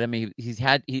it, but I mean, his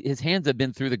hands have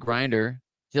been through the grinder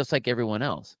just like everyone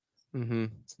else. Mm-hmm.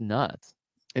 It's nuts.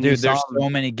 And dude, there's so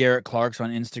many Garrett Clarks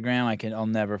on Instagram. I'll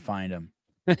never find him.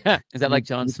 Is that like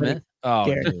John Smith? Oh,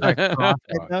 Garrett Clark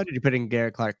CrossFit, though? Did you put in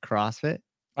Garrett Clark CrossFit?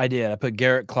 I did. I put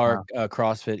Garrett Clark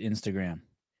CrossFit Instagram.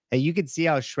 Hey, you could see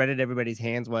how shredded everybody's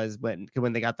hands was when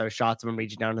they got those shots of them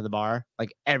reaching down to the bar.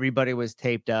 Like everybody was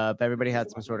taped up. Everybody had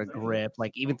some sort of grip.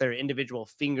 Like even their individual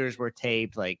fingers were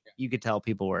taped. Like you could tell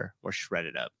people were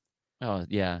shredded up. Oh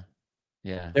yeah,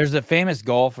 yeah. There's a famous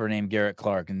golfer named Garrett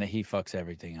Clark, and he fucks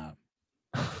everything up.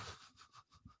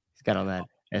 He's got all that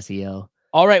SEO.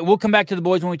 All right, we'll come back to the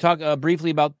boys when we talk briefly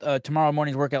about tomorrow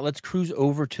morning's workout. Let's cruise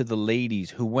over to the ladies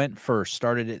who went first,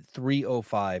 started at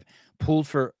 3:05, pulled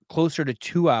for closer to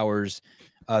 2 hours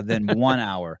than 1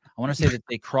 hour. I want to say that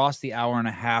they crossed the hour and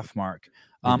a half mark.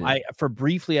 I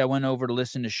went over to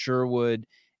listen to Sherwood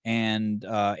and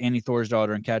Annie Thor's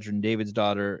daughter and Katrin David's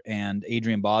daughter and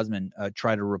Adrian Bosman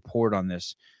try to report on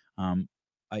this.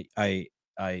 I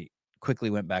quickly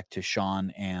went back to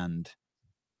Sean and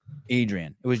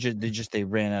Adrian. It was just they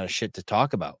ran out of shit to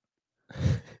talk about.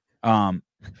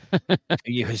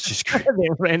 It was just crazy. They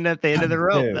ran at the end of the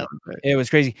rope. It was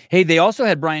crazy. Hey, they also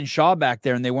had Brian Shaw back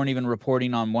there, and they weren't even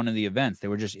reporting on one of the events. They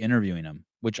were just interviewing him,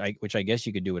 which I guess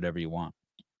you could do whatever you want.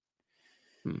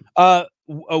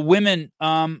 Women,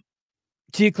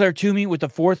 Tia Claire Toomey with the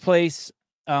 4th place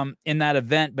in that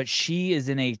event, but she is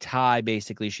in a tie.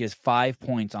 Basically, she has 5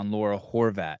 points on Laura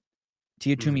Horvat.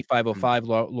 Tia Toomey 505,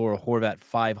 Laura Horvat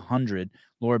 500.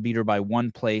 Laura beat her by 1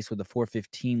 place with a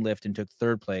 415 lift and took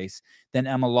 3rd place. Then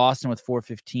Emma Lawson with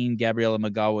 415, Gabriella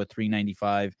Magawa with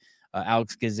 395,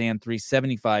 Alex Gazan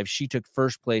 375. She took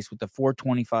 1st place with the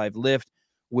 425 lift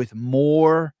with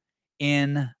more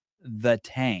in the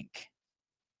tank.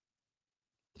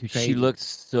 She looked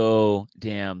so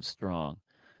damn strong.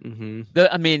 Mm-hmm.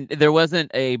 I mean, there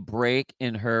wasn't a break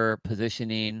in her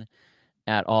positioning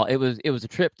at all. It was a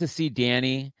trip to see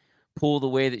Danny pull the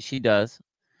way that she does,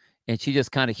 and she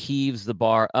just kind of heaves the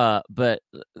bar up. But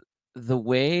the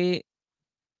way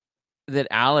that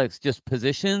Alex just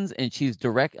positions and she's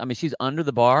direct, I mean, she's under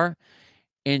the bar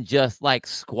and just like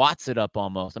squats it up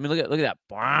almost. I mean, look at that. Look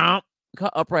how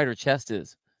upright her chest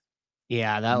is.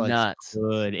 Yeah, that looks nuts.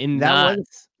 Good. And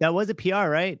that was a PR,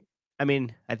 right? I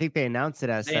mean, I think they announced it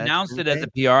as they announced it as a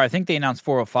PR. I think they announced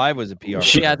 405 was a PR.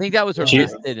 Yeah, I think that was her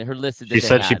listed. She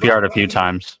said she PR'd a few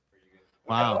times.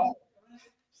 Wow.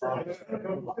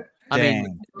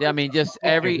 I mean, just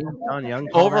every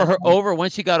over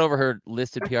once she got over her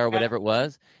listed PR, whatever it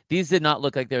was, these did not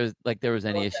look like there was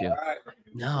any issue.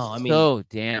 No, I mean, so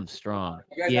damn strong.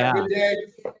 Yeah.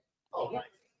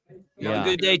 You have a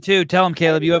good day too. Tell him,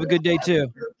 Caleb, you have a good day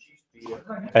too.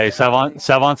 Hey, Savon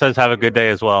says have a good day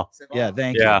as well. Yeah,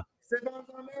 thank Yeah.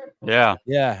 Yeah.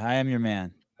 you. Yeah, I am your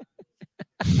man.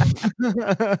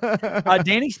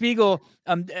 Danny Spiegel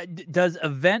does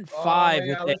event 5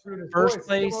 with the first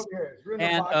place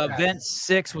and event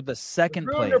 6 with the second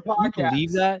place. Can you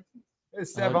believe that?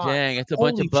 Oh, dang, it's a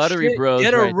bunch Holy of buttery shit, bros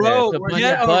get a right there. rope. It's a bunch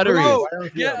Get of a butteries. rope.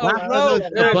 Get a rope.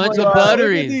 It's a bunch of Look at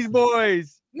butteries. these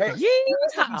boys. Hey,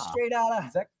 Yeehaw. straight out of.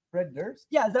 Is that Fred Durst?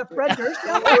 Yeah, is that Fred Durst?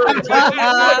 A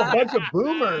bunch of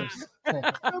boomers.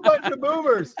 A bunch of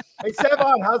boomers. Hey,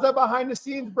 Sevon, how's that behind the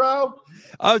scenes, bro?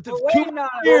 We're waiting on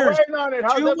it. years. We're waiting on it.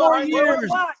 How's 2 that more behind the years. scenes?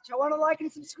 Watch. I want to like and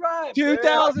subscribe.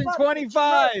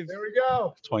 2025. There we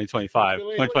go. 2025.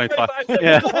 2025.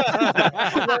 Yeah.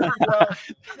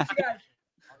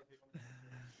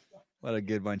 What a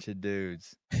good bunch of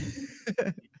dudes.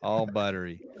 All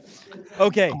buttery.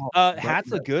 Okay. Hats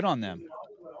look good on them.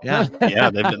 Yeah. Yeah.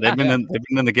 They've been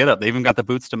in the get up. They even got the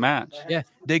boots to match. Yeah.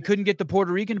 They couldn't get the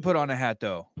Puerto Rican to put on a hat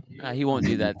though. He won't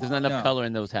do that. There's not enough No. color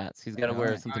in those hats. He's got to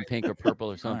wear something pink or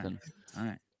purple or something. All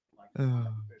right.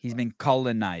 He's been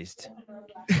colonized.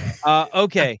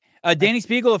 Okay. Danny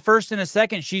Spiegel, a first and a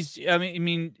second. She's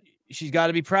got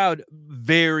to be proud.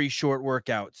 Very short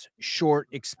workouts, short,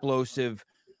 explosive,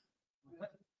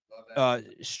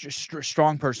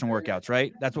 strong person workouts,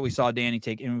 right? That's what we saw Danny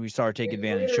take, and we saw her take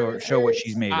advantage, show what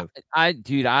she's made of. I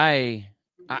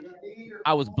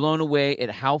was blown away at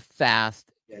how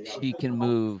fast she can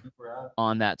move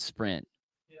on that sprint.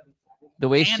 The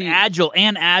way agile,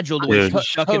 the way she's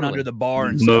shucking under the bar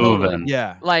and moving.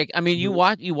 Yeah. Like, I mean, you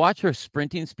watch her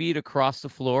sprinting speed across the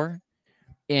floor,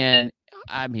 and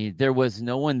I mean, there was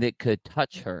no one that could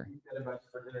touch her.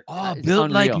 Oh, It's built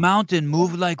like unreal. mountain,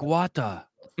 move like water.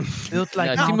 Built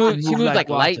like No, mountain, she moved like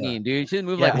water. lightning, dude. She didn't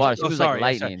move like water. She was like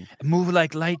lightning. Move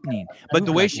like lightning. But the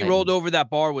Move way like she rolled over that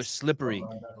bar was slippery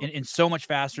and so much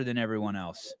faster than everyone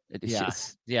else.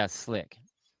 Yeah, slick.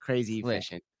 Crazy Slick.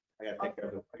 efficient.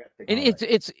 And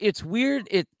it's weird.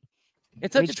 It's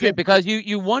such a trip because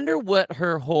you wonder what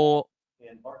her whole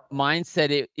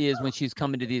mindset is when she's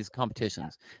coming to these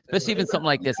competitions, especially even something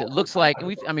like this. It looks like, and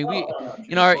we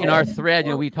in our thread,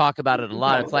 we talk about it a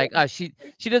lot. It's like, she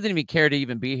doesn't even care to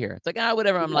even be here. It's like,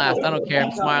 whatever, I'm last. I don't care.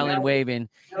 I'm smiling, waving,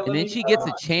 and then she gets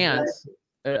a chance,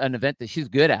 an event that she's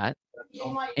good at,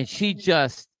 and she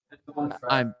just,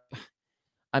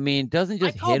 doesn't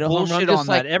just hit a home run. Bullshit Just on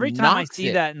like that. Every time I knocks see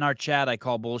it. that in our chat, I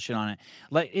call bullshit on it.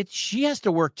 Like she has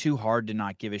to work too hard to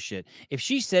not give a shit. If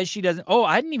she says she doesn't,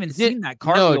 I hadn't even seen that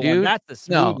cartwheel one. dude. That's the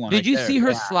smooth one. Did right you there. see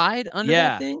her slide under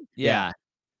that thing? Yeah.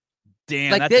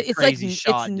 Damn, Like that's a it's crazy like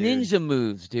shot, it's dude. ninja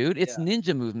moves, dude. It's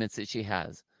ninja movements that she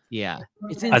has. Yeah.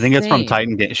 It's insane. I think it's from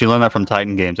Titan Games. She learned that from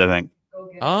Titan Games, I think.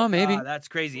 Oh, maybe. That's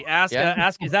crazy. Ask,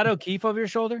 Yeah. is that O'Keefe over your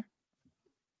shoulder?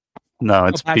 No,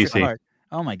 it's Patrick PC. Clark.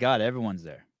 Oh my God, everyone's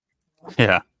there.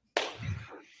 Yeah.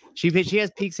 She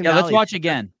has peaks and Yeah, let's valleys. watch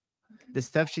again. The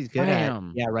stuff she's good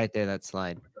Damn. at. Yeah, right there, that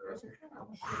slide.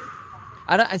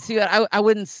 I see that. I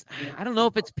wouldn't. I don't know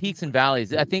if it's peaks and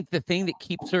valleys. I think the thing that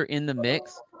keeps her in the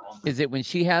mix is that when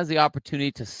she has the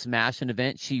opportunity to smash an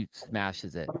event, she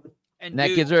smashes it, and that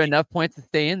dude, gives her enough points to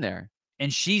stay in there.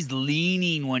 And she's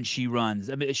leaning when she runs.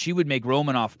 I mean, she would make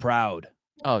Romanoff proud.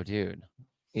 Oh, dude.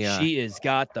 Yeah. She has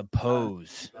got the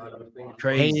pose. Hey,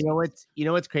 Crazy. you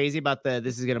know what's crazy about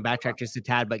this is gonna backtrack just a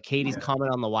tad, but Katie's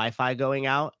comment on the Wi-Fi going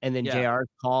out, and then JR's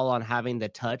call on having the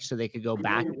touch so they could go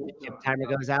back when the chip timer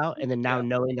goes out, and then now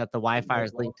knowing that the Wi-Fi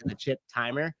is linked to the chip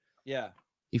timer, Yeah.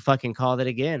 you fucking called it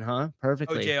again, huh? Oh,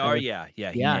 Perfectly. JR, yeah.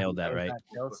 He nailed that, right?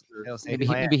 He'll say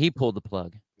Maybe he pulled the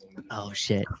plug. Oh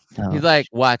shit. He's like,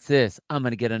 watch this. I'm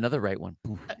gonna get another right one.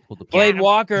 Poof, pull the plug. Blade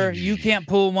Walker, you can't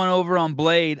pull one over on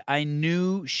Blade. I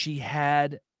knew she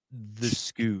had the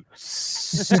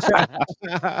scoots.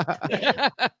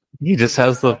 He just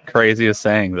has the craziest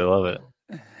sayings. I love it.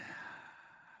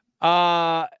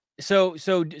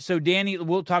 So Danny,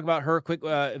 we'll talk about her quick,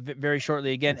 very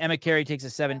shortly. Again, Emma Carey takes a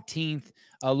 17th.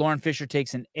 Lauren Fisher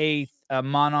takes an 8th.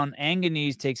 Manon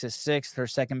Anganese takes a 6th, her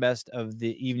second best of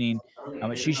the evening.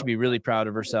 She should be really proud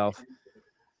of herself.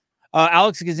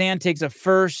 Alex Gazan takes a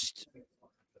 1st.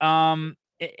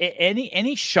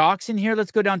 Any shocks in here?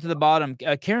 Let's go down to the bottom.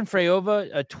 Karen Freyova,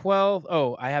 a 12.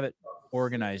 Oh, I have it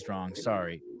organized wrong.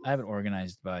 Sorry. I have it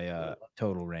organized by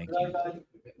total ranking.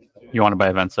 You want to buy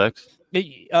event 6?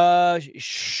 No,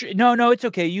 it's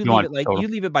okay. You leave it like total? you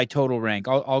leave it by total rank.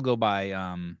 I'll go by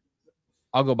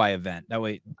event. That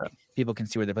way people can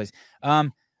see where they're placed.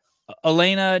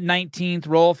 Elena 19th,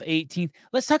 Rolf 18th.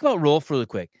 Let's talk about Rolf really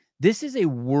quick. This is a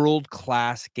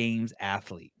world-class games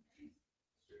athlete.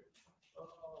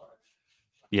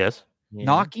 Yes.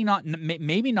 Knocking on,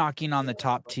 maybe knocking on the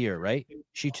top tier, right?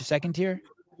 She to second tier.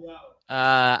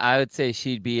 I would say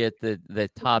she'd be at the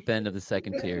top end of the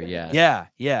second tier. Yeah.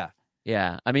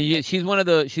 Yeah. I mean, she's one of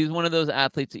those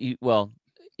athletes that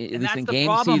at least in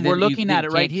game season, we're looking at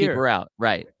it right can't keep here. her out.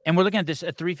 Right. And we're looking at this.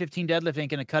 A 315 deadlift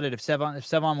ain't gonna cut it. If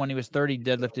Sevon when he was 30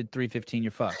 deadlifted 315,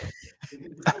 you're fucked.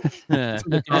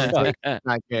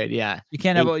 Not good. Yeah. You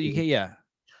can't have. You can't. Yeah.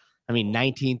 I mean,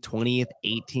 19th, 20th,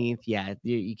 18th. Yeah,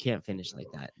 you can't finish like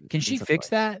that. Can she fix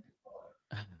that?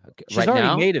 She's Right already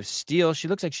now? made of steel. She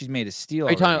looks like she's made of steel.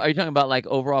 Are you talking about like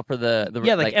overall for the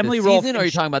Yeah, like like Emily the Rolfe, season, or can are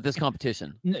you she- talking about this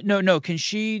competition? No. Can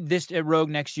she this at Rogue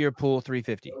next year pull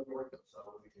 350?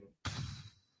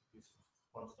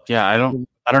 Yeah, I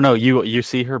don't know. You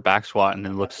see her back squat and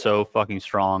it looks so fucking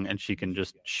strong, and she can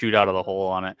just shoot out of the hole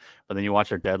on it. But then you watch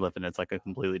her deadlift, and it's like a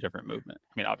completely different movement.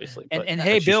 I mean, obviously. And but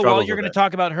hey, she Bill, while struggles you're with going to it.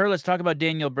 talk about her, let's talk about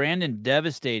Danielle Brandon.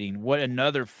 Devastating. What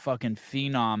another fucking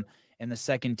phenom in the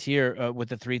second tier with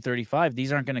the 335.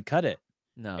 These aren't going to cut it.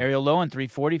 No. Ariel Lowen,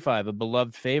 345, a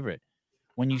beloved favorite.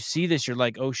 When you see this, you're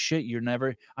like, oh shit, you're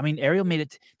never. I mean, Ariel made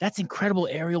it. That's incredible.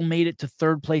 Ariel made it to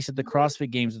third place at the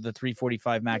CrossFit Games with the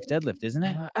 345 max deadlift, isn't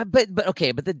it? But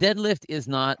okay, but the deadlift is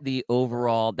not the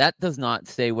overall. That does not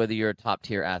say whether you're a top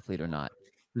tier athlete or not.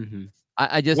 Mm-hmm.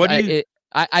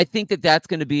 I think that's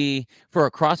going to be for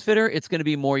a CrossFitter. It's going to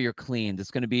be more your cleans.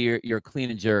 It's going to be your clean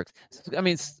and jerks. I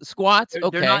mean, squats.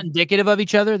 Okay, They're not indicative of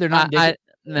each other. They're not. I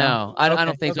No?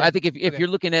 don't think so. Okay, I think if you're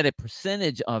looking at a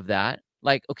percentage of that,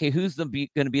 like, okay, who's going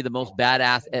to be the most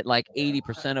badass at like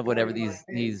 80% of whatever these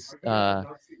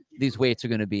weights are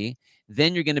going to be,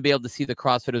 then you're going to be able to see the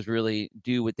CrossFitters really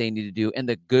do what they need to do. And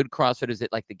the good CrossFitters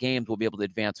at like the games will be able to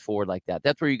advance forward like that.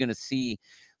 That's where you're going to see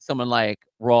someone like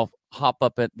Rolf hop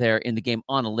up at there in the game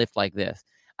on a lift like this.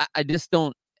 I just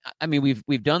don't. I mean,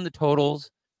 we've done the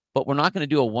totals, but we're not going to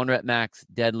do a 1 rep max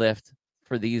deadlift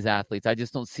for these athletes. I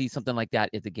just don't see something like that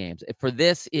at the games. For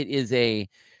this, it is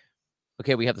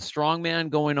okay, we have the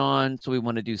strongman going on, so we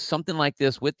want to do something like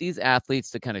this with these athletes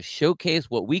to kind of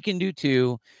showcase what we can do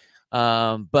too.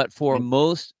 But for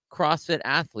most CrossFit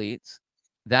athletes,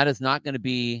 that is not going to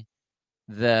be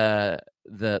the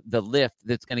lift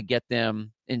that's going to get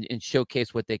them and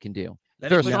showcase what they can do.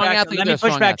 Let me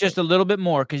push back just a little bit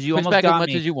more because you almost got as much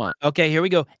me. as you want. Okay, here we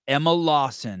go. Emma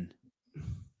Lawson,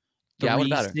 Yeah, what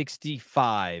about her?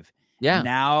 365. Yeah.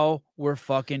 Now we're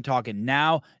fucking talking.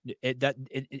 Now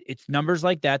it's numbers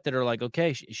like that are like,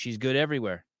 okay, she's good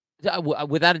everywhere.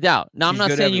 Without a doubt. Now, She's I'm not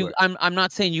good saying everywhere. I'm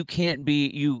not saying you can't be.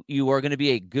 You are going to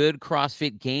be a good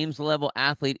CrossFit Games level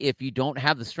athlete if you don't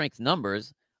have the strength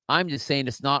numbers. I'm just saying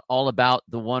it's not all about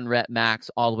the 1 rep max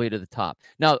all the way to the top.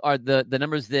 Now, are the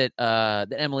numbers that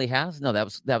Emily has? No, that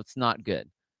was not good.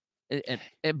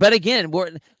 But again,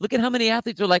 look at how many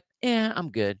athletes are like, I'm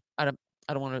good. I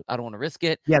don't want to risk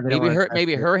it. Yeah,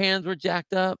 maybe her hands were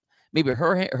jacked up. Maybe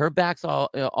her back's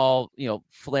all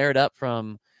flared up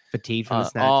from fatigue from the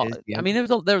snatches. I mean,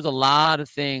 there was a lot of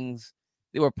things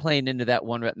that were playing into that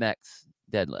 1 rep max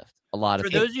deadlift. A lot of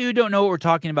For things. those of you who don't know what we're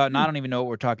talking about, and I don't even know what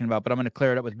we're talking about, but I'm going to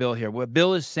clear it up with Bill here. What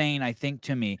Bill is saying, I think,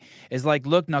 to me, is like,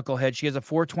 look, knucklehead, she has a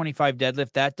 425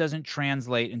 deadlift. That doesn't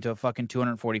translate into a fucking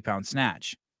 240-pound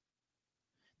snatch.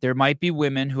 There might be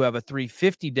women who have a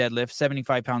 350 deadlift,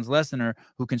 75 pounds less than her,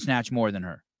 who can snatch more than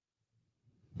her.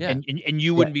 Yeah. And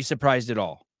you wouldn't be surprised at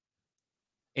all.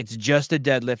 It's just a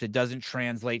deadlift. It doesn't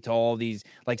translate to all these,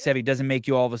 like Sevi, doesn't make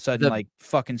you all of a sudden like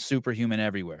fucking superhuman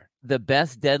everywhere. The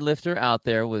best deadlifter out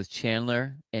there was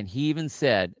Chandler, and he even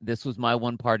said, this was my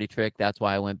one party trick. That's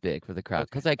why I went big for the crowd,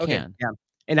 because I can. Yeah.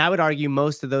 And I would argue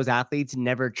most of those athletes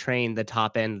never train the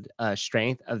top end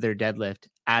strength of their deadlift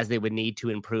as they would need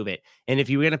to improve it. And if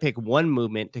you were going to pick one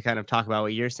movement to kind of talk about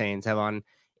what you're saying, Sevon,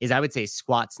 is I would say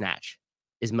squat snatch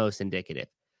is most indicative.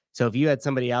 So if you had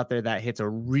somebody out there that hits a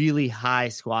really high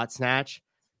squat snatch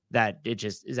that it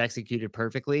just is executed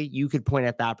perfectly, you could point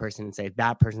at that person and say,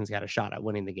 that person's got a shot at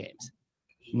winning the games.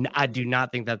 I do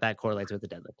not think that correlates with the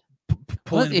deadlift.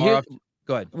 Pulling more up.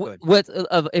 Go ahead.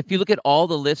 If you look at all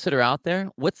the lifts that are out there,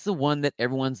 what's the one that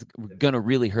everyone's going to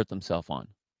really hurt themselves on?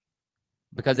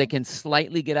 Because they can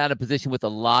slightly get out of position with a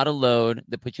lot of load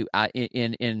that puts you out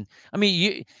in. I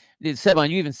mean, Sevon,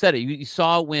 you even said it. You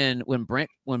saw when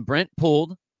Brent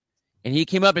pulled, and he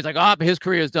came up. He's like, "Oh, his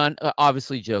career is done."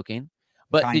 Obviously joking,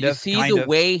 but did you see the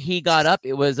way he got up?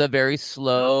 It was a very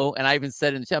slow. And I even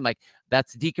said in the chat, I'm like,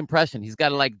 "That's decompression. He's got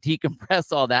to like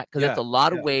decompress all that because it's a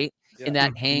lot of weight in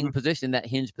that hang position, that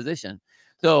hinge position."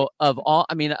 So a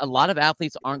lot of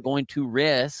athletes aren't going to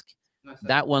risk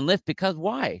that one lift because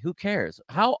why? Who cares?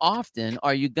 How often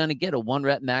are you going to get a 1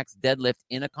 rep max deadlift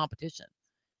in a competition?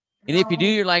 And if you do,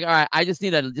 you're like, all right, I just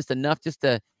need just enough just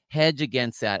to hedge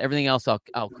against that. Everything else,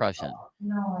 I'll crush in.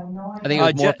 I think it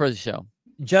was more for the show.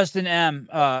 Justin M.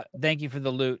 Thank you for the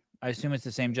loot. I assume it's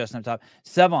the same Justin up top.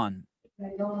 Sevon.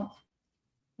 I'm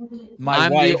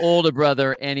wife, the older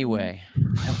brother anyway.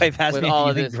 My wife asked with me all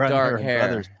if of you this think dark brother hair.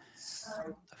 brothers.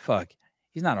 Fuck.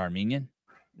 He's not Armenian.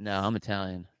 No, I'm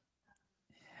Italian.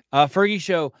 Fergie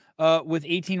show with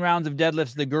 18 rounds of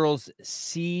deadlifts, the girls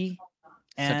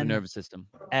Central nervous system.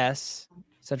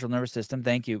 Central nervous system.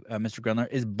 Thank you, Mr. Grundler,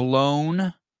 is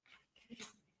blown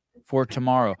for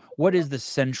tomorrow. What is the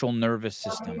central nervous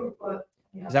system?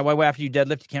 Is that why after you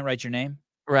deadlift, you can't write your name?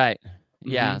 Right.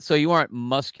 Yeah. So you aren't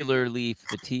muscularly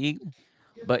fatigued,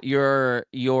 but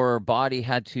your body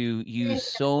had to use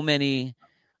so many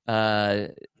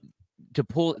to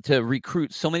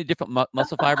recruit so many different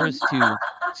muscle fibers to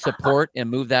support and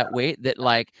move that weight that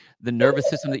like the nervous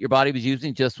system that your body was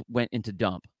using just went into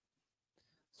dump.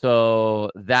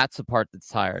 So that's the part that's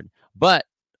tired. But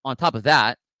on top of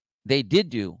that, they did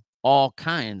do all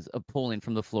kinds of pulling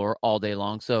from the floor all day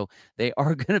long. So they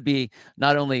are going to be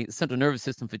not only central nervous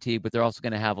system fatigue, but they're also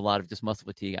going to have a lot of just muscle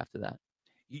fatigue after that.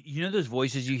 You know those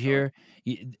voices you hear?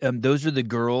 Those are the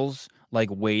girls like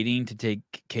waiting to take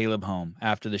Caleb home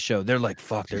after the show. They're like,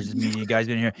 "Fuck, there's this media guys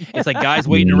been here." It's like guys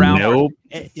waiting around. Nope.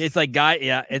 It's like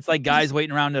it's like guys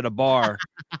waiting around at a bar.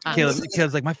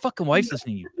 Caleb's like, "My fucking wife's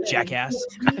listening to you, jackass."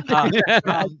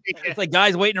 It's like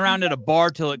guys waiting around at a bar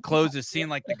till it closes, seeing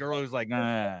like the girl who's like,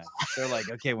 They're like,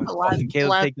 "Okay, when fucking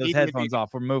Caleb take those headphones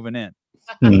off, we're moving in."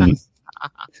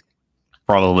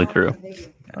 Probably true.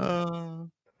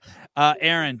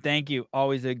 Aaron, thank you.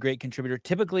 Always a great contributor.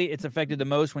 Typically, it's affected the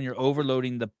most when you're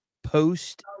overloading the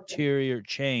posterior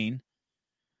chain.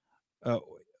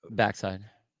 Backside.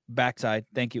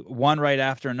 Thank you. One right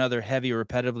after another, heavy or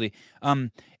repetitively.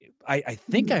 I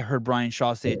think I heard Brian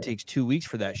Shaw say it takes 2 weeks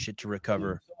for that shit to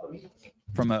recover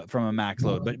from a max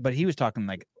load, but he was talking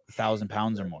like 1,000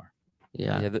 pounds or more.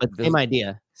 Yeah, but same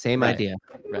idea. Idea.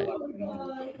 Right.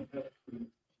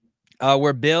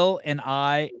 Where Bill and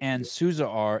I and Souza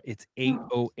are, it's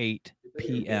 8:08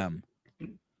 p.m.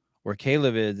 Where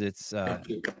Caleb is, it's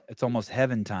almost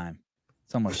heaven time.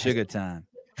 It's almost sugar time.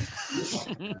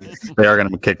 They are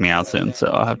going to kick me out soon, so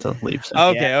I'll have to leave soon.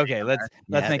 Okay. Let's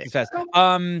make this fast.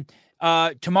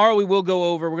 Tomorrow we will go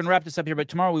over. We're going to wrap this up here, but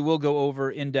tomorrow we will go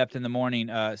over in depth in the morning,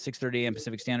 6:30 a.m.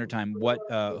 Pacific Standard Time. What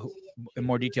in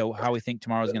more detail how we think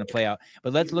tomorrow is going to play out.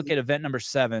 But let's look at event number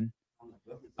 7.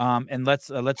 And let's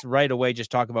right away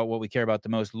just talk about what we care about the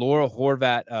most. Laura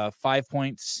Horvat, 5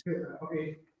 points.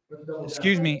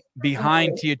 Excuse me,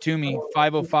 behind Tia Toomey,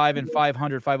 505 and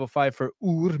 500. 505 for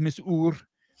Miss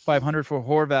 500 for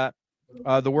Horvat.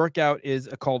 The workout is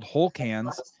called Hulk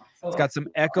Hands. It's got some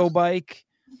echo bike,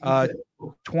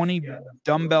 20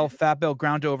 dumbbell fat belt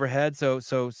ground to overhead. So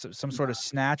some sort of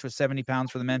snatch with 70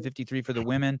 pounds for the men, 53 for the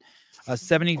women.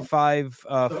 75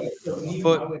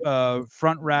 foot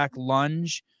front rack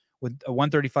lunge with a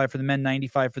 135 for the men,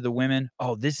 95 for the women.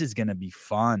 Oh, this is going to be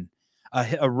fun.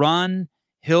 A run,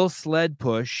 hill sled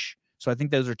push. So I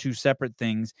think those are 2 separate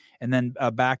things. And then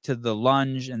back to the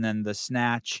lunge and then the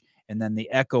snatch and then the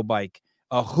echo bike.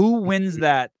 Who wins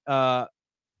that?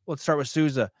 Let's start with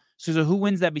Souza. Souza, who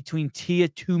wins that between Tia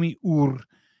Toomey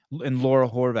and Laura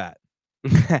Horvat?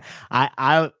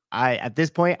 I at this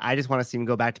point, I just want to see them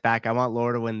go back to back. I want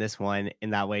Laura to win this one,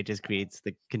 and that way it just creates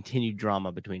the continued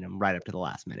drama between them right up to the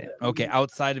last minute. Okay,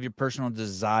 outside of your personal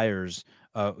desires,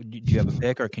 do you have a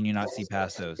pick, or can you not see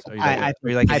past those? Are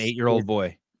you like an 8-year-old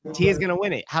boy? Tia's gonna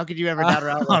win it. How could you ever doubt her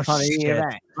out on any of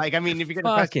that? Like, I mean, if you're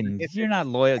gonna you're not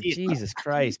loyal. Jesus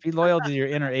Christ, be loyal to your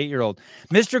inner 8-year-old,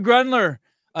 Mr. Grundler.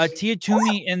 Tia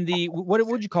Toomey in the what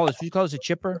would you call this? Would you call this a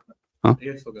chipper? Huh?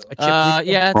 It's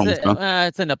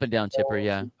an up and down chipper.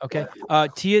 Yeah. Okay.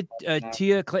 Tia,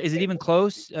 is it even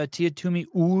close? Tia Toomey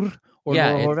or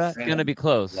Laura it's gonna be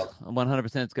close.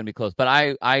 100%, it's gonna be close. But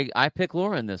I pick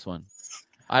Laura in this one.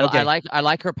 I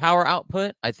like her power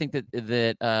output. I think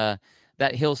that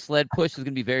hill sled push is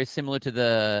gonna be very similar to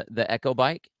the Echo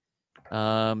bike.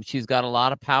 She's got a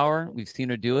lot of power. We've seen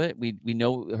her do it. We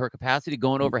know her capacity.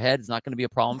 Going overhead is not going to be a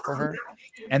problem for her.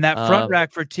 And that front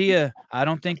rack for Tia, I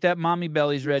don't think that mommy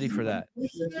belly's ready for that.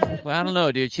 Well, I don't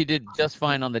know, dude. She did just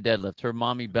fine on the deadlift. Her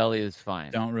mommy belly is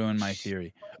fine. Don't ruin my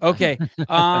theory. Okay.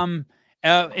 And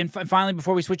finally,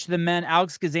 before we switch to the men,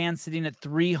 Alex Gazan sitting at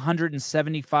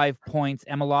 375 points.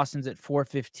 Emma Lawson's at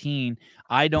 415.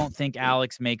 I don't think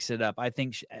Alex makes it up. I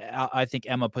think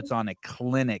Emma puts on a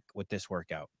clinic with this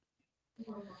workout.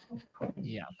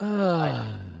 Yeah.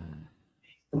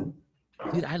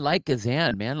 Dude, I like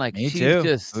Gazan, man. Like, me too.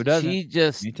 Who doesn't? She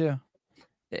just, me too.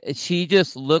 She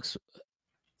just looks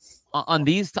on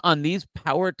these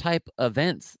power type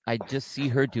events, I just see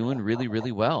her doing really,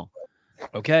 really well.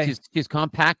 Okay. She's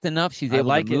compact enough. She's I able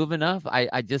like to it. move enough.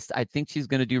 I think she's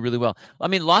going to do really well. I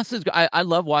mean, Lawson's. I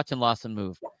love watching Lawson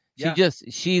move. Yeah.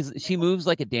 She moves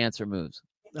like a dancer moves.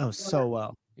 Oh, so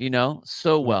well. You know,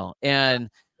 so well. And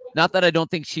not that I don't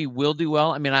think she will do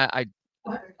well. I mean, I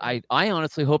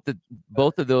honestly hope that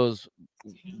both of those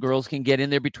girls can get in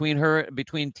there between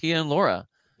Tia and Laura.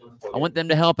 I want them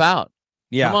to help out.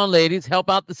 Yeah. Come on, ladies, help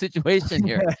out the situation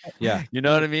here. Yeah. You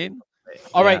know what I mean?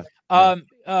 All right.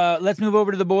 Let's move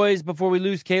over to the boys before we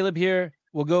lose Caleb here.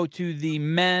 We'll go to the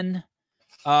men.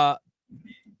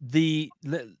 The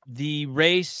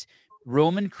race,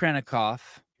 Roman Krenikoff,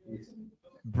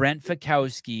 Brent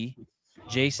Fikowski,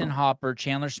 Jason Hopper,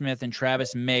 Chandler Smith, and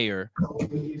Travis Mayer.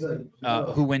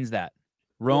 Who wins that?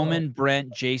 Roman,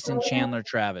 Brent, Jason, Chandler,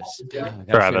 Travis. I gotta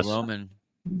Travis. say Roman.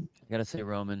 I gotta say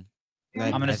Roman.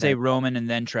 I'm gonna say Roman and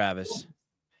then Travis.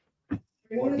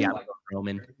 Yeah,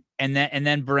 Roman. And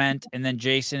then Brent, and then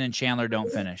Jason and Chandler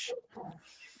don't finish.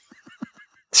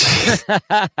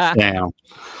 Damn.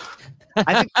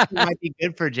 I think it might be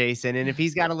good for Jason, and if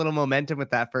he's got a little momentum with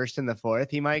that first and the fourth,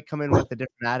 he might come in with a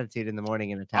different attitude in the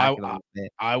morning and attack a little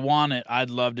bit. I want it. I'd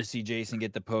love to see Jason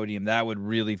get the podium. That would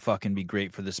really fucking be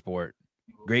great for the sport.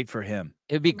 Great for him.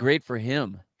 It'd be great for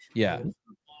him. Yeah.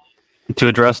 To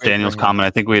address Great for Daniel's him. comment, I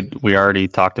think we already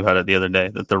talked about it the other day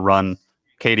that the run,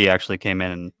 Katie actually came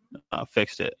in and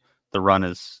fixed it. The run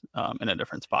is in a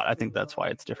different spot. I think that's why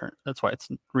it's different. That's why it's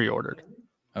reordered.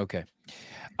 Okay.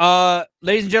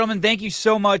 Ladies and gentlemen, thank you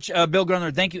so much. Bill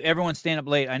Grunler, thank you everyone staying up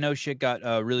late. I know shit got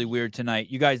really weird tonight.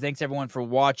 You guys, thanks everyone for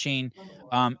watching.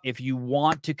 If you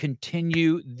want to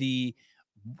continue the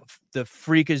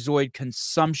Freakazoid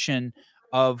consumption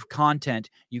of content,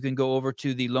 you can go over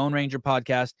to the Lone Ranger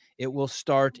podcast. It will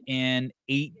start in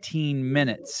 18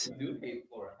 minutes.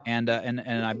 And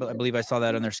I believe I saw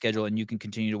that on their schedule, and you can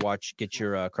continue to watch, get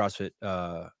your CrossFit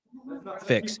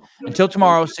fix. Until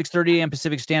tomorrow, 6:30 a.m.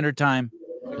 Pacific Standard Time.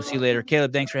 We'll see you later.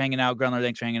 Caleb, thanks for hanging out. Grunler,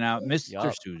 thanks for hanging out. Mr.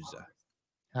 Yup. Souza.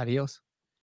 Adios.